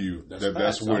tell you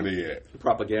that's where they at.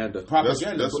 Propaganda.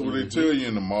 That's what they tell you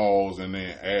in the malls, and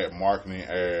then marketing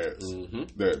ads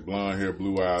that blonde hair,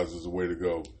 blue eyes is the way to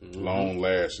go. Long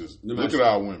lashes. Look at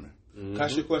our women. Can I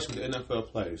ask you a question with NFL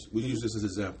players? We use this as an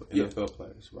example. NFL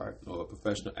players, right? Or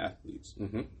professional athletes.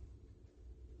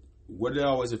 Where do they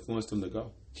always influence them to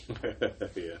go?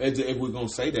 Yeah. If we're gonna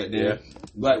say that, then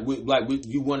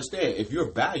you understand. If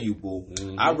you're valuable,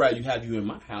 I'd rather you have you in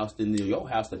my house than in your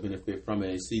house to benefit from it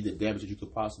and see the damage that you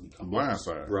could possibly come.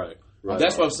 Blindside. Right.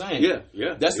 That's what I'm saying.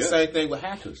 Yeah. That's the same thing with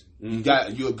hackers.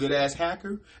 You're a good ass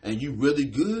hacker, and you really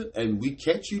good, and we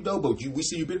catch you though, but we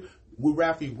see you. We'd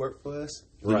rather you work for us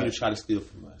than you to try to steal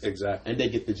from us. Exactly. And they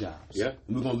get the jobs. Yeah.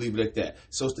 And we're going to leave it at that.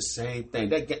 So it's the same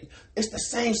thing. It's the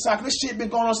same cycle. This shit been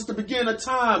going on since the beginning of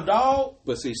time, dog.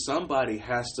 But see, somebody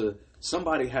has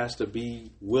to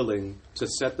be willing to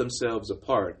set themselves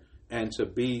apart and to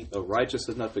be a righteous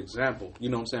enough example. You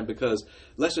know what I'm saying? Because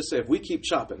let's just say if we keep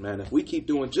chopping, man, if we keep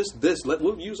doing just this,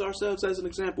 we'll use ourselves as an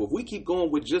example. If we keep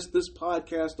going with just this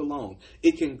podcast alone,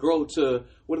 it can grow to,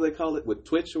 what do they call it, with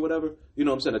Twitch or whatever? You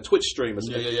know what I'm saying? A Twitch stream.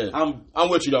 Yeah. I'm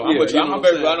with you, though. I'm with you.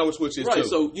 I know what Twitch is, right, too.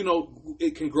 so,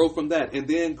 it can grow from that and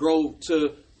then grow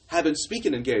to having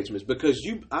speaking engagements, because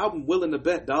I'm willing to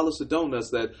bet dollars to donuts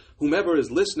that whomever is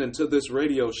listening to this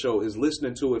radio show is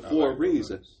listening to it for a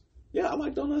reason. Donuts. Yeah, I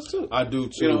like donuts too. I do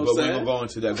too, You know but what we're I'm going to go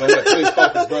into that. Go ahead. Please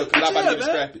focus, bro, because I'm about to get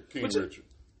distracted. King Richard.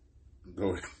 Go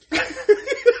ahead.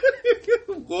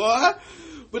 What?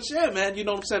 But yeah, man, you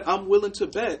know what I'm saying? I'm willing to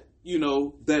bet,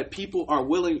 that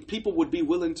people would be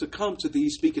willing to come to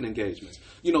these speaking engagements.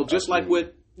 Just like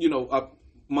with,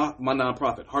 my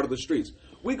nonprofit, Heart of the Streets.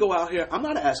 We go out here, I'm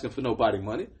not asking for nobody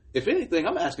money. If anything,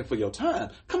 I'm asking for your time.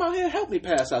 Come out here and help me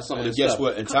pass out some of this stuff. Guess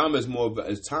what? And time is worth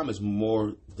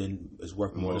more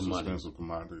than money. Expensive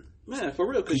commodity. Man, for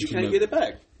real, because you can't get it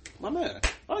back. My man.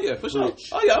 Oh yeah, for sure.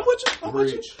 Oh yeah, I'm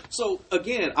with you. So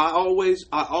again, I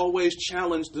always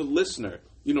challenge the listener.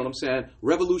 You know what I'm saying?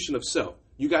 Revolution of self.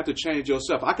 You got to change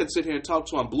yourself. I could sit here and talk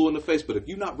to you, I'm blue in the face, but if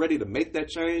you're not ready to make that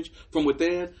change from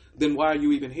within, then why are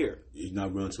you even here? You're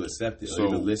not willing to accept it or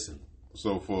even listen.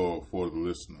 So for the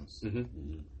listeners,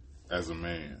 as a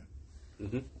man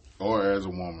or as a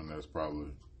woman, that's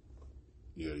probably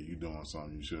you doing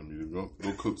something you shouldn't be. Go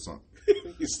cook something.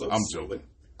 I'm joking.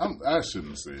 I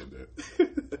shouldn't have said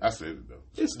that. I said it though.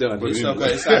 It's done. But it's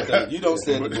okay. It's not done. You don't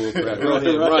say the bull crap. Go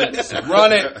ahead,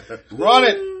 run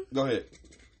it. Go ahead.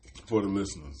 For the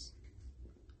listeners,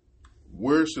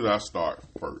 where should I start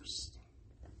first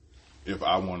if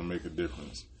I want to make a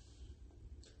difference?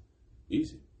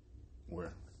 Easy.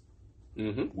 Where?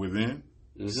 Within?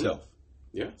 Self.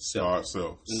 Yeah. Start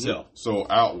self. Self. So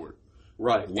outward.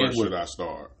 Right. Where should I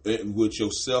start? With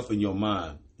yourself and your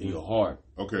mind and your heart.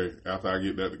 Okay, after I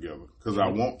get that together. Because I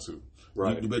want to.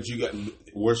 Right. But you got...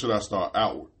 Where should I start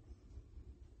outward?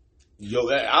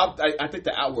 I think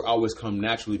the outward always come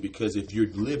naturally because if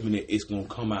you're living it, it's going to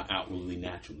come out outwardly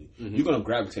naturally. Mm-hmm. You're going to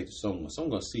gravitate to someone.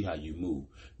 Someone's going to see how you move.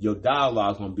 Your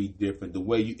dialogue's going to be different. The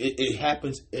way it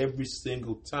happens every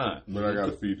single time. But I got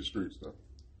to feed the streets though.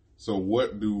 So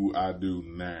what do I do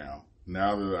now?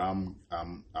 Now that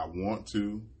I want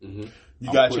to. Mm-hmm.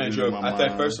 You got to change your. I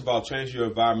think first of all, change your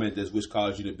environment which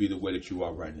caused you to be the way that you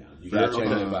are right now. You got to change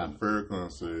your environment.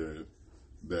 Farrakhan said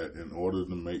that in order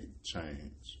to make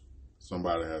change,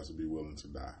 somebody has to be willing to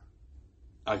die.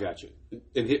 I got you.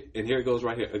 And here it goes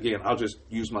right here. Again, I'll just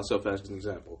use myself as an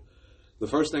example. The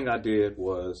first thing I did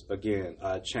was, again,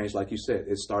 I changed, like you said,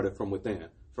 it started from within.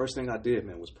 First thing I did,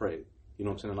 man, was pray. You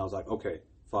know what I'm saying? And I was like, okay,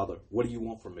 Father, what do you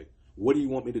want from me? What do you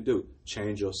want me to do?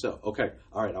 Change yourself. Okay,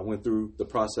 all right, I went through the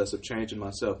process of changing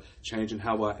myself, changing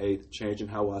how I ate, changing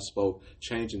how I spoke,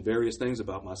 changing various things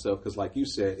about myself, because like you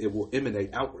said, it will emanate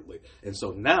outwardly. And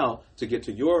so now, to get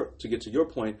to your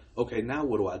point, okay, now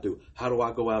what do I do? How do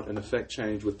I go out and affect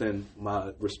change within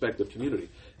my respective community?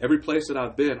 Every place that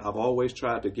I've been, I've always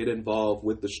tried to get involved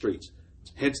with the streets.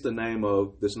 Hence the name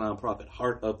of this nonprofit,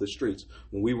 Heart of the Streets.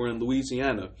 When we were in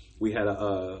Louisiana, we had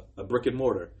a brick and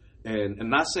mortar. And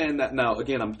not saying that now,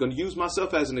 again, I'm going to use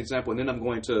myself as an example, and then I'm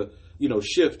going to,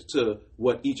 shift to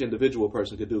what each individual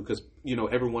person could do because,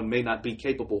 everyone may not be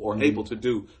capable or able to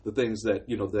do the things that,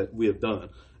 that we have done.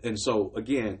 And so,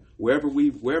 again, wherever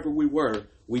we were,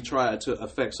 we tried to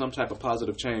affect some type of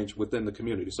positive change within the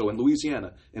community. So in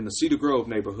Louisiana, in the Cedar Grove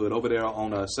neighborhood over there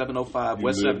on 705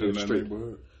 West 70th Street.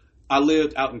 I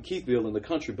lived out in Keithville in the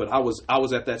country, but I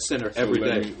was at that center every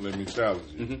day. Let me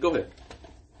challenge you. Mm-hmm. Go ahead.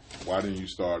 Why didn't you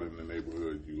start in the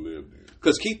neighborhood you lived in?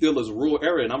 Because Keithville is a rural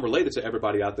area, and I'm related to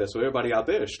everybody out there, so everybody out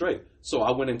there is straight. So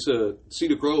I went into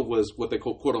Cedar Grove was what they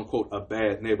call, quote unquote, a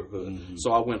bad neighborhood. Mm-hmm.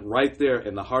 So I went right there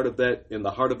in the heart of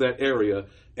that area,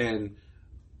 and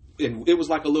it was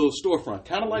like a little storefront,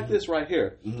 kind of like this right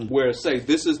here, where say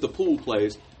this is the pool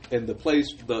place. And the place,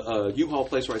 the U-Haul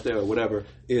place right there or whatever,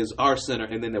 is our center.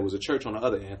 And then there was a church on the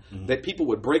other end. Mm-hmm. That people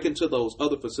would break into those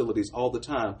other facilities all the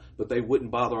time, but they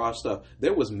wouldn't bother our stuff.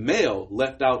 There was mail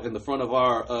left out in the front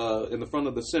of in the front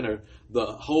of the center the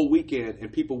whole weekend,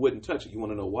 and people wouldn't touch it. You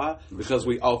want to know why? Because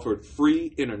we offered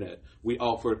free internet. We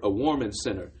offered a warming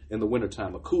center in the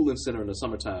wintertime, a cooling center in the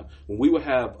summertime. When we would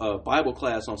have a Bible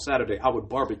class on Saturday, I would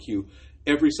barbecue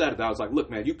every Saturday. I was like, look,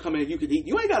 man, you come in, you can eat.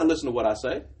 You ain't got to listen to what I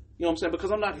say. You know what I'm saying?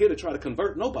 Because I'm not here to try to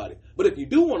convert nobody. But if you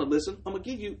do want to listen, I'm going to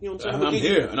give you, you know what I'm saying? I'm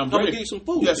here, and I'm going to give you some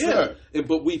food. Yes, sir.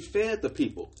 But we fed the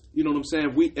people. You know what I'm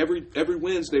saying? We every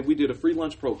Wednesday, we did a free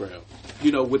lunch program.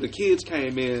 When the kids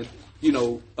came in,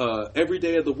 every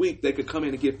day of the week, they could come in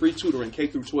and get free tutoring, K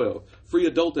through 12, free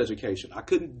adult education. I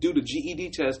couldn't do the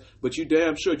GED test, but you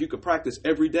damn sure you could practice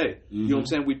every day. Mm-hmm. You know what I'm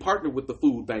saying? We partnered with the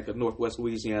Food Bank of Northwest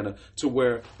Louisiana to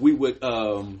where we would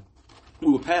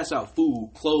pass out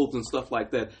food, clothes, and stuff like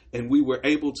that, and we were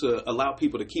able to allow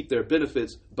people to keep their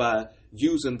benefits by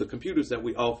using the computers that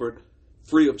we offered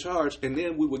free of charge, and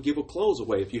then we would give clothes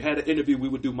away. If you had an interview, we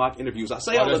would do mock interviews. I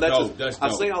say all of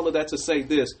that to say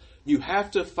this. You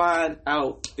have to find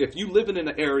out, if you living in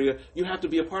an area, you have to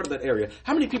be a part of that area.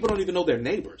 How many people don't even know their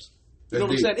neighbors? You know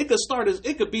what I'm saying?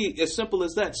 It could be as simple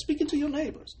as that. Speaking to your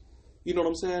neighbors. You know what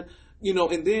I'm saying?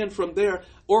 And then from there,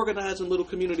 organizing little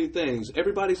community things.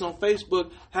 Everybody's on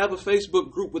Facebook. Have a Facebook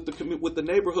group with the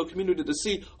neighborhood community to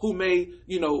see who may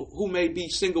be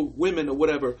single women or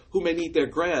whatever, who may need their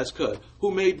grass cut,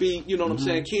 who may be, what I'm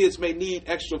saying, kids may need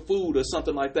extra food or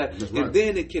something like that. That's right. And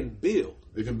then it can build.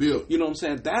 It can build. You know what I'm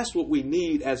saying? That's what we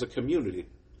need as a community.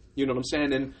 You know what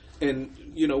I'm saying? And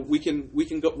we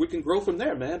can grow from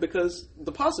there, man, because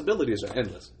the possibilities are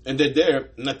endless. And they're there,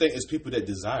 and I think it's people that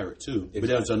desire it too, but they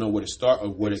don't know where to start or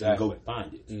where they can go and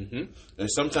find it. Mm-hmm. And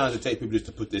sometimes it takes people just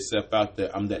to put themselves out there.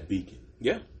 I'm that beacon.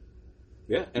 Yeah.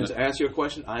 And to answer your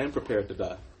question, I am prepared to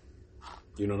die.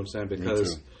 You know what I'm saying?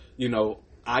 Because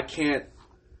I can't.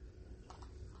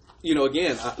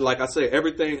 Again, like I say,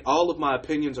 all of my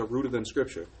opinions are rooted in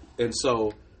Scripture, and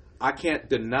so I can't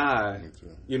deny,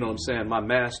 my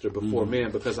master before men,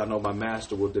 because I know my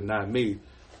master will deny me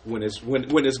when it's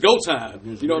go time.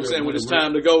 You know what I'm saying? When it's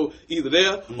time to go either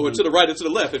there or to the right or to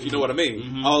the left, if you know what I mean.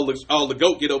 Mm-hmm. All the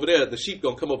goat get over there, the sheep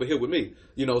gonna come over here with me.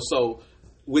 So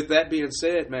with that being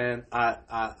said, man, I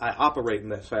operate in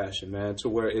that fashion, man, to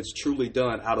where it's truly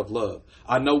done out of love.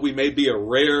 I know we may be a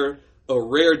rare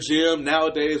gem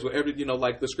nowadays where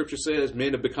like the scripture says,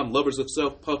 men have become lovers of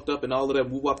self, puffed up and all of that,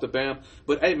 woo wop the bam.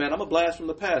 But hey, man, I'm a blast from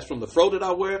the past. From the fro that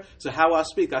I wear to how I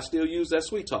speak, I still use that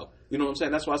sweet talk. You know what I'm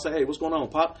saying? That's why I say, hey, what's going on,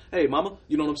 Pop? Hey, Mama.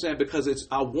 You know what I'm saying? Because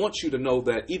I want you to know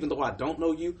that even though I don't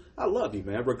know you, I love you,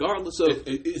 man. Regardless of...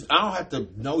 I don't have to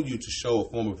know you to show a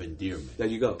form of endearment. There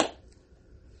you go.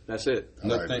 That's it. I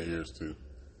like the ears too.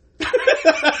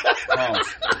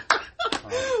 Pause.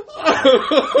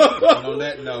 And on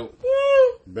that note,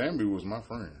 Bambi was my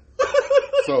friend.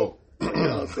 So,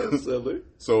 silly.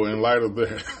 so in light of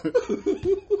that,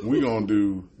 we're going to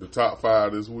do the top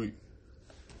 5 this week.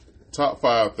 Top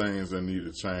 5 things that need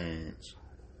to change.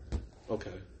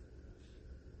 Okay.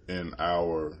 In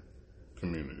our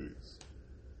communities.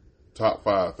 Top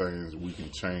 5 things we can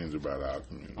change about our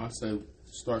community. I say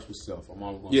starts with self. I'm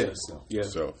always going to say self. Yeah.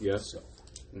 Self. Yeah. Self.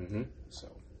 Mm-hmm.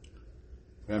 Self.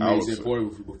 That means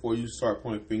before you start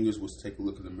pointing fingers, let's take a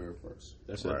look in the mirror first.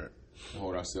 That's right. And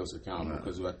hold ourselves accountable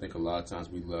because I think a lot of times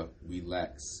we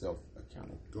lack self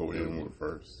accountable. Go inward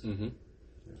first. Mm-hmm.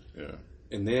 Yeah.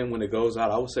 And then when it goes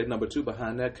out, I would say number 2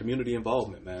 behind that, community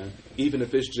involvement, man. Even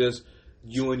if it's just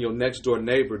you and your next door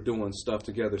neighbor doing stuff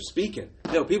together, speaking.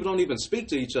 Hell, people don't even speak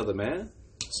to each other, man.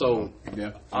 So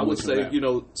I would say,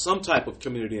 some type of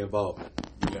community involvement.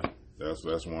 Yeah.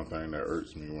 That's one thing that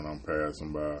irks me when I'm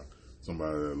passing by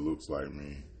somebody that looks like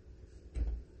me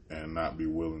and not be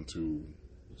willing to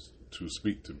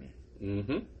speak to me.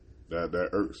 Mm-hmm. That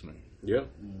irks me. Yeah.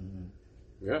 Mm-hmm.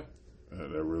 Yeah.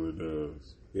 That really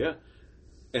does. Yeah.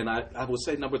 And I would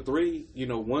say number 3,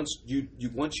 once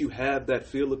you have that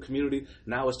feel of community,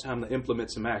 now it's time to implement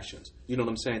some actions. You know what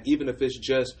I'm saying? Even if it's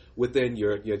just within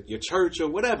your church or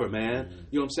whatever, man. Mm-hmm.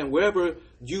 You know what I'm saying? Wherever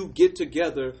you get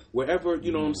together, wherever,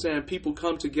 you know what I'm saying, people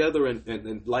come together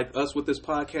and like us with this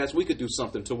podcast, we could do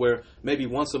something to where maybe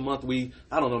once a month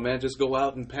I don't know, man, just go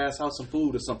out and pass out some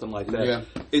food or something like that. Yeah.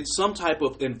 It's some type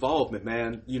of involvement,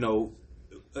 man,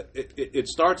 It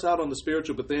starts out on the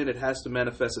spiritual, but then it has to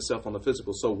manifest itself on the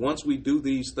physical. So once we do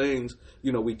these things,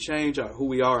 we change who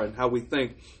we are and how we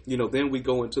think. Then we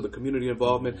go into the community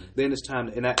involvement. Mm-hmm. Then it's time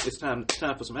to enact. It's time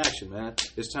for some action, man.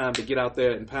 It's time to get out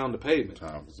there and pound the pavement.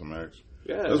 Time for some action.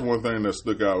 Yeah, that's one thing that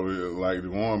stuck out. Like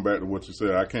going back to what you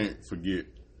said, I can't forget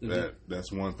that.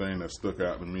 That's one thing that stuck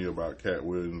out to me about Cat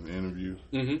Williams' interview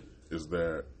is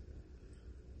that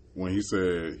when he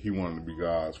said he wanted to be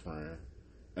God's friend.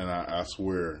 And I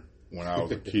swear, when I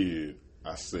was a kid,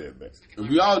 I said that.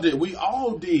 We all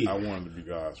did. I wanted to be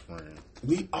God's friend.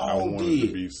 I wanted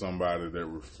to be somebody that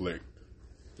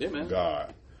reflected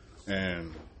God.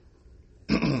 And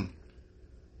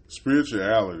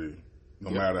spirituality,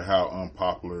 no matter how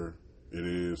unpopular it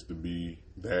is to be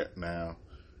that now,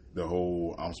 the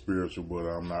whole I'm spiritual but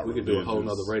I'm not religious. We could do a whole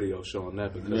nother radio show on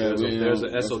that because there's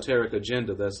an esoteric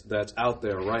agenda that's out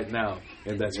there right now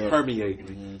and that's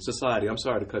permeating society. I'm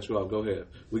sorry to cut you off. Go ahead.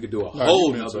 We could do a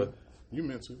whole nother. You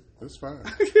meant to. That's fine.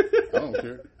 I don't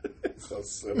care. So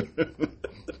silly.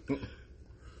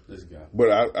 This guy. But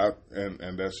I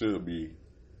that should be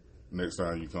next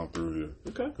time you come through here.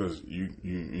 Okay. Because you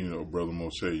Brother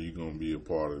Moshe, you're gonna be a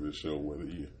part of this show whether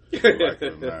you like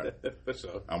it or not. For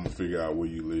sure. I'm gonna figure out where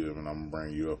you live and I'm gonna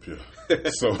bring you up here.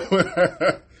 So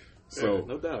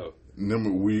no doubt.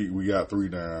 We got 3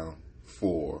 down,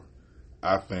 4.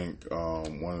 I think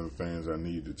one of the things I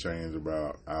need to change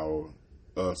about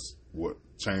what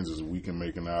changes we can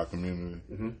make in our community.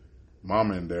 Mm-hmm.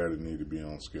 Mama and Daddy need to be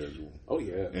on schedule. Oh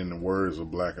yeah. In the words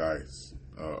of Black Ice,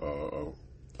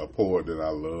 a poet that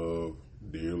I love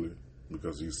dearly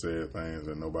because he said things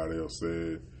that nobody else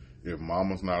said. If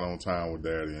Mama's not on time with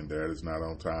Daddy and Daddy's not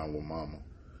on time with Mama,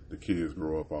 the kids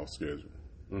grow up off schedule.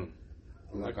 I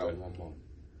like that. One more.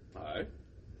 All right.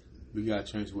 We gotta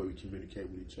change the way we communicate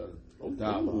with each other.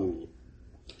 Dialogue.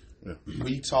 Yeah.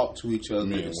 We talk to each other.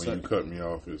 When you cut me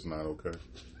off, it's not okay.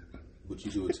 But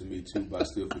you do it to me too, but I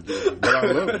still forgive you. But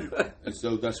I love you. And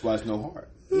so that's why it's no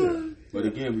heart. Yeah. But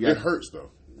again, it hurts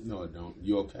though. No, it don't.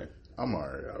 You okay? I'm all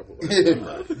right.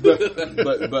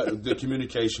 but the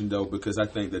communication though, because I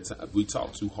think that we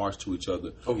talk too harsh to each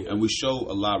other, and we show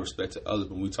a lot of respect to others.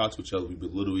 When we talk to each other, we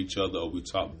belittle each other, or we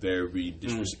talk very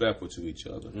disrespectful to each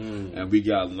other. And we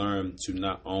gotta learn to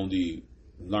not only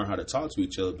learn how to talk to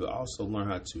each other, but also learn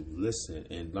how to listen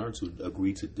and learn to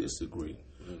agree to disagree.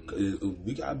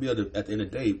 We gotta be able to, at the end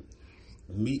of the day,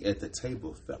 meet at the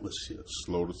table of fellowship.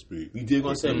 Slow to speak. You dig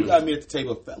what I'm saying? We gotta meet at the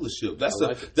table of fellowship. That's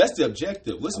the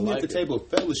objective. Let's meet at the table of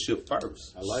fellowship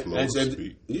first. I like slow to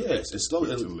speak. Yes, and slow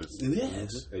to listen.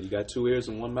 Yes. You got 2 ears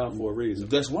and 1 mouth for a reason.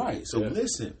 That's right. So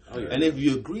listen. And if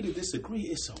you agree to disagree,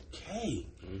 it's okay.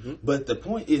 But the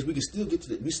point is, we can still get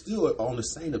to we still are on the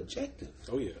same objective.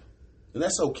 Oh yeah. And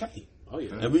that's okay. Oh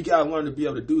yeah. And we gotta learn to be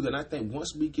able to do that. And I think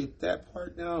once we get that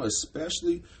part down,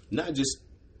 especially not just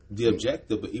the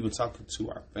objective, but even talking to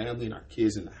our family and our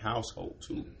kids in the household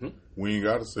too. We ain't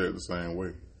gotta say it the same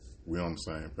way. We on the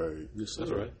same page. Yes,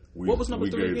 that's right. What was number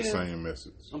 3 again? We gave the same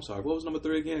message. I'm sorry. What was number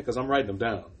 3 again? Because I'm writing them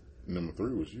down. Number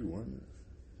 3 was you, wasn't it?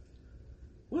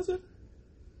 Was it?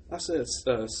 I said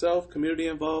self, community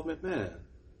involvement. Man,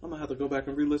 I'm gonna have to go back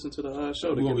and re-listen to the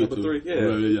show to get number 3.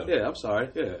 Yeah. I'm sorry.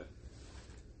 Yeah.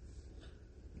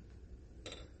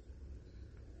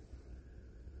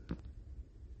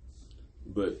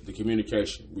 But the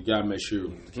communication, we gotta make sure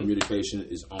the communication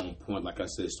is on point. Like I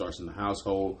said, it starts in the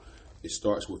household. It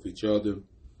starts with each other,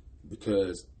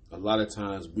 because a lot of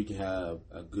times we can have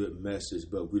a good message,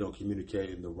 but we don't communicate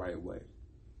in the right way.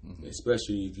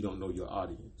 Especially if you don't know your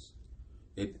audience,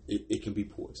 it can be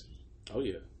poison. Oh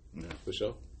yeah, for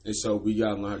sure. And so we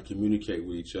gotta learn how to communicate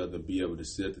with each other, be able to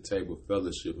sit at the table of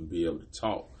fellowship, and be able to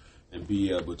talk, and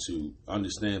be able to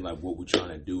understand like what we're trying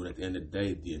to do. And at the end of the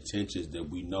day, the intentions that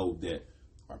we know that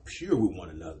are pure with one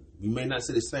another. We may not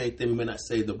say the same thing, we may not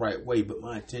say it the right way, but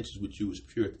my intentions with you is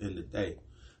pure at the end of the day.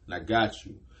 And I got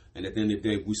you. And at the end of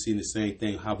the day, we seeing the same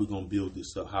thing. How we going to build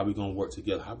this up? How we going to work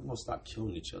together? How we going to stop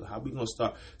killing each other? How we going to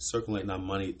start circulating our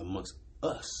money amongst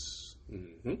us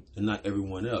and not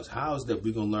everyone else? How is that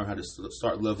we going to learn how to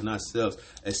start loving ourselves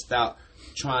and stop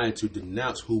trying to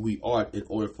denounce who we are in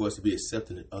order for us to be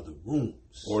accepted in other rooms?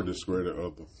 Or discredit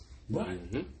others. Right.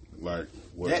 Like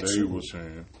what That's Dave true. was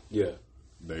saying. Yeah.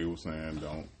 They were saying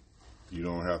you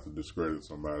don't have to discredit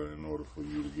somebody in order for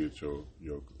you to get your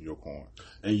coin.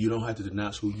 And you don't have to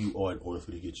denounce who you are in order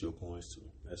for you to get your coins too.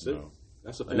 That's it. No.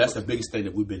 That's the biggest thing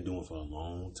that we've been doing for a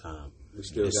long time. We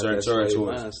still in got certain that slave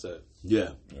territories. mindset. Yeah.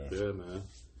 Yeah, man.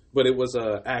 But it was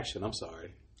action. I'm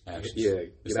sorry. Actions. Yeah,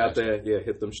 It's get out action. there. Yeah,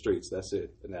 hit them streets. That's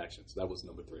it. And actions. That was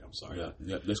number 3. I'm sorry.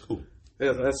 Yeah, that's cool.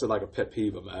 Yeah, that's like a pet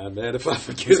peeve of mine, man. If I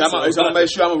forget, So I'm gonna make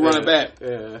sure I'm gonna run it back.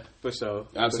 Yeah, for sure.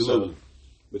 Absolutely. For sure.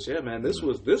 But yeah, man, this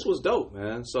was dope,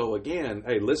 man. So again,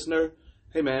 hey, listener,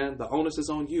 hey, man, the onus is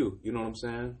on you. You know what I'm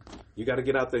saying? You got to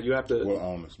get out there. You have to. What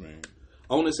onus mean?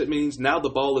 Onus, it means now the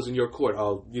ball is in your court.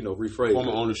 I'll rephrase. Form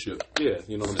of it. ownership. Yeah,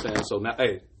 you know what I'm saying. So now,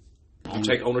 hey, you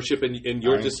take ownership in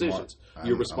your decisions.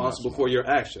 You're responsible for your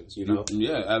actions. You know.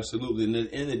 Yeah, absolutely. And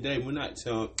at the end of the day, we're not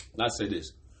telling. Let's say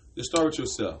this. Just start with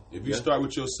yourself. If you start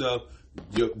with yourself,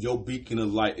 your beacon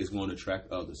of light is going to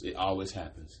attract others. It always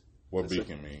happens. What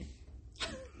beacon mean?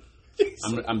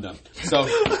 I'm done. So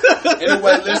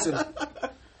anyway, listen.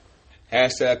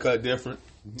 Hashtag cut different.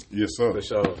 Yes, sir. For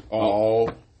sure.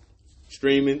 All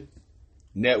streaming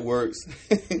networks,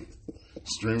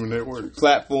 Streaming networks,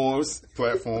 platforms.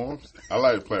 I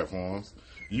like platforms.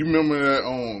 You remember that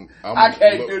on? I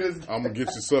can't do this. I'm gonna get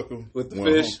you sucker With the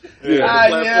when fish. Yeah,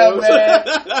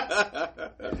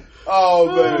 man. Oh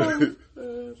man.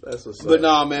 That's what's But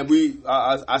up. no, man.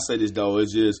 I say this though.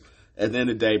 It's just at the end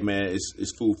of the day, man.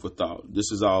 It's food for thought.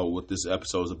 This is all what this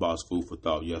episode is about. Is food for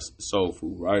thought. Yes, soul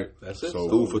food, right? That's it. Soul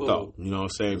Food for thought. You know what I'm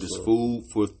saying? Just food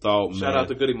for thought, man. Shout out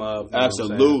to Goody Mob. You know what I'm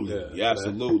Absolutely. saying? Yeah,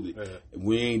 absolutely. Yeah.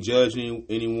 We ain't judging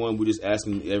anyone. We're just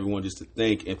asking everyone just to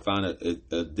think and find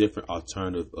a different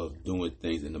alternative of doing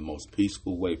things in the most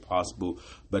peaceful way possible,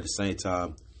 but at the same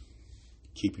time,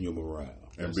 keeping your morale.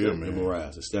 And be a man. Your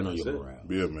morale. So stand on your it. morale.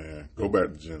 Be a man. Go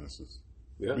back to Genesis.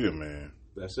 Yeah. Be a man.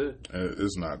 That's it. And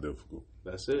it's not difficult.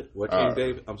 That's it. What All King right.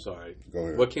 David? I'm sorry. Go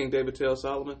ahead. What King David tells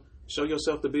Solomon? Show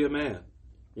yourself to be a man.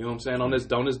 You know what I'm saying?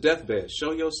 On his deathbed,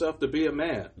 show yourself to be a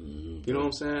man. Mm-hmm. You know what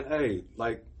I'm saying? Hey,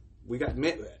 like we got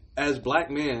men as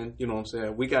black men. You know what I'm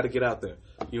saying? We got to get out there.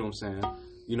 You know what I'm saying?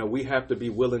 You know, we have to be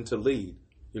willing to lead.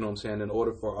 You know what I'm saying? In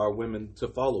order for our women to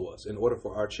follow us, in order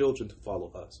for our children to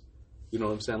follow us. You know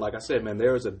what I'm saying? Like I said, man,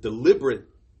 there is a deliberate,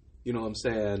 you know what I'm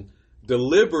saying,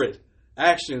 deliberate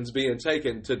actions being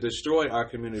taken to destroy our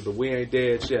community, but we ain't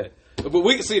dead yet. But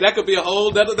we can see that could be a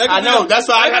whole. That could I be know. a, That's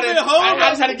why that could be a whole. I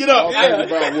just had to get up. I was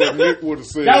thinking about what Nick would have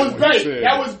said. That was when he bait. said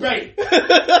That was bait.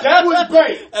 That was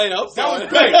bait. Hey, I'm That sorry.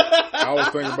 was bait. I was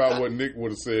thinking about what Nick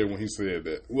would have said when he said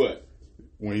that. What?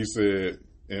 When he said,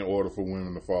 in order for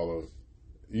women to follow,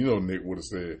 you know, Nick would have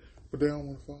said, but they don't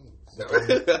want to follow.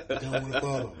 Don't want to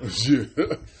follow.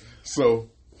 Yeah. So,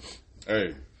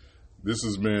 hey, this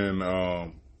has been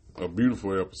a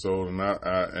beautiful episode,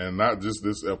 and not just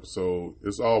this episode.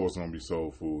 It's always going to be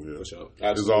soul food here. For sure.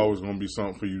 There's Absolutely. always going to be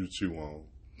something for you to chew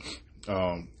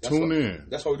on. Tune in.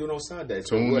 That's what we're doing on Sunday.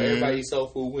 Tune Where in. everybody eats soul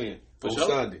food win on sure.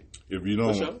 Sunday. If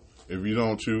you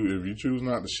sure. choose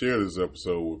not to share this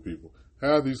episode with people,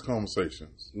 have these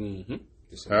conversations. Mm-hmm.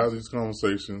 Have these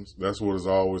conversations. That's what it's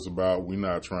always about. We're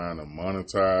not trying to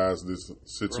monetize this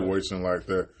situation like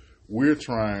that. We're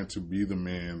trying to be the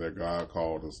men that God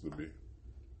called us to be.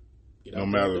 No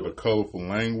matter the colorful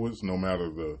language, no matter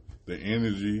the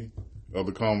energy of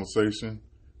the conversation,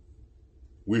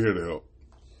 we're here to help.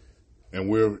 And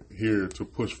we're here to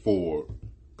push forward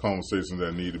conversations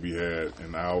that need to be had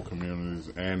in our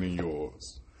communities and in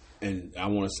yours. And I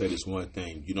want to say this one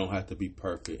thing: you don't have to be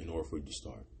perfect in order for you to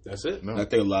start. That's it. No. I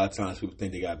think a lot of times people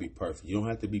think they gotta be perfect. You don't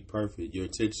have to be perfect. Your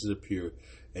intentions are pure,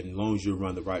 and as long as you're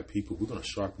around the right people, we're gonna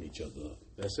sharpen each other up.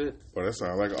 That's it. But that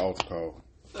sounds like an altar call.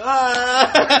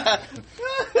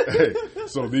 Hey,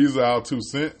 so these are our 2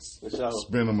 cents.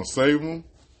 Spend them or save them.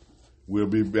 We'll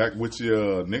be back with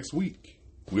you next week.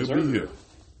 We'll be here,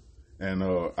 and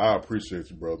I appreciate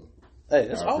you, brother. Hey,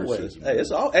 it's always.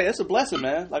 It's a blessing,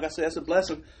 man. Like I said, it's a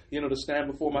blessing, to stand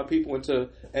before my people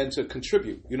and to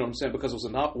contribute. You know what I'm saying? Because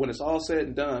when it's all said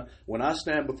and done, when I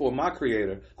stand before my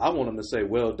Creator, I want Him to say,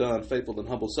 "Well done, faithful and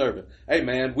humble servant." Hey,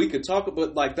 man, we could talk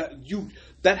about like that.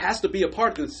 That has to be a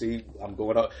part of the. See, I'm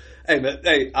going up. Hey, man.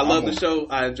 Hey, I love the show.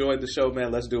 I enjoyed the show,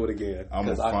 man. Let's do it again. I'm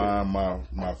gonna find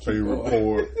my favorite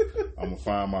poet. I'm gonna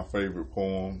find my favorite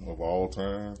poem of all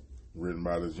time, written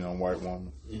by this young white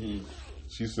woman. Mm-hmm.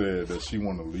 She said that she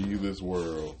want to leave this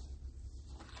world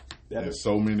in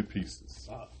so many pieces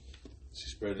She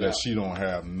spread it that out. she don't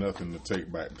have nothing to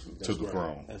take back to the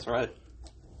throne. That's right.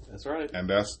 That's right. And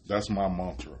that's my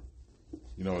mantra.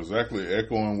 Exactly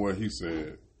echoing what he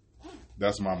said.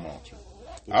 That's my mantra.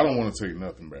 I don't want to take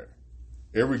nothing back.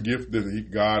 Every gift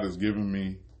that God has given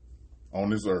me on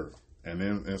this earth and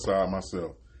inside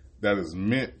myself, that is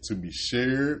meant to be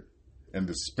shared and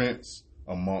dispensed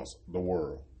amongst the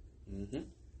world. Mm-hmm.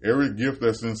 Every gift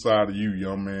that's inside of you,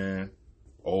 young man,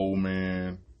 old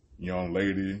man, young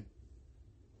lady,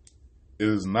 it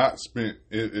is not spent.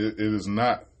 It is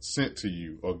not sent to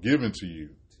you or given to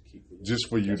you just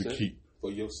for you to keep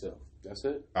for yourself. That's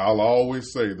it. I'll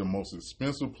always say the most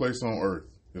expensive place on earth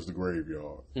is the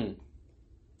graveyard.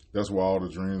 That's where all the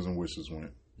dreams and wishes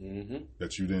went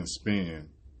that you didn't spend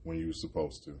when you were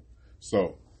supposed to.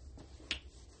 So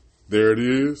there it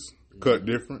is, cut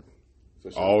different.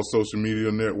 Sure. All social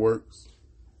media networks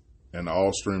and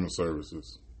all streaming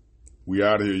services. We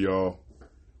out of here, y'all.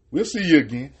 We'll see you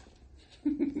again.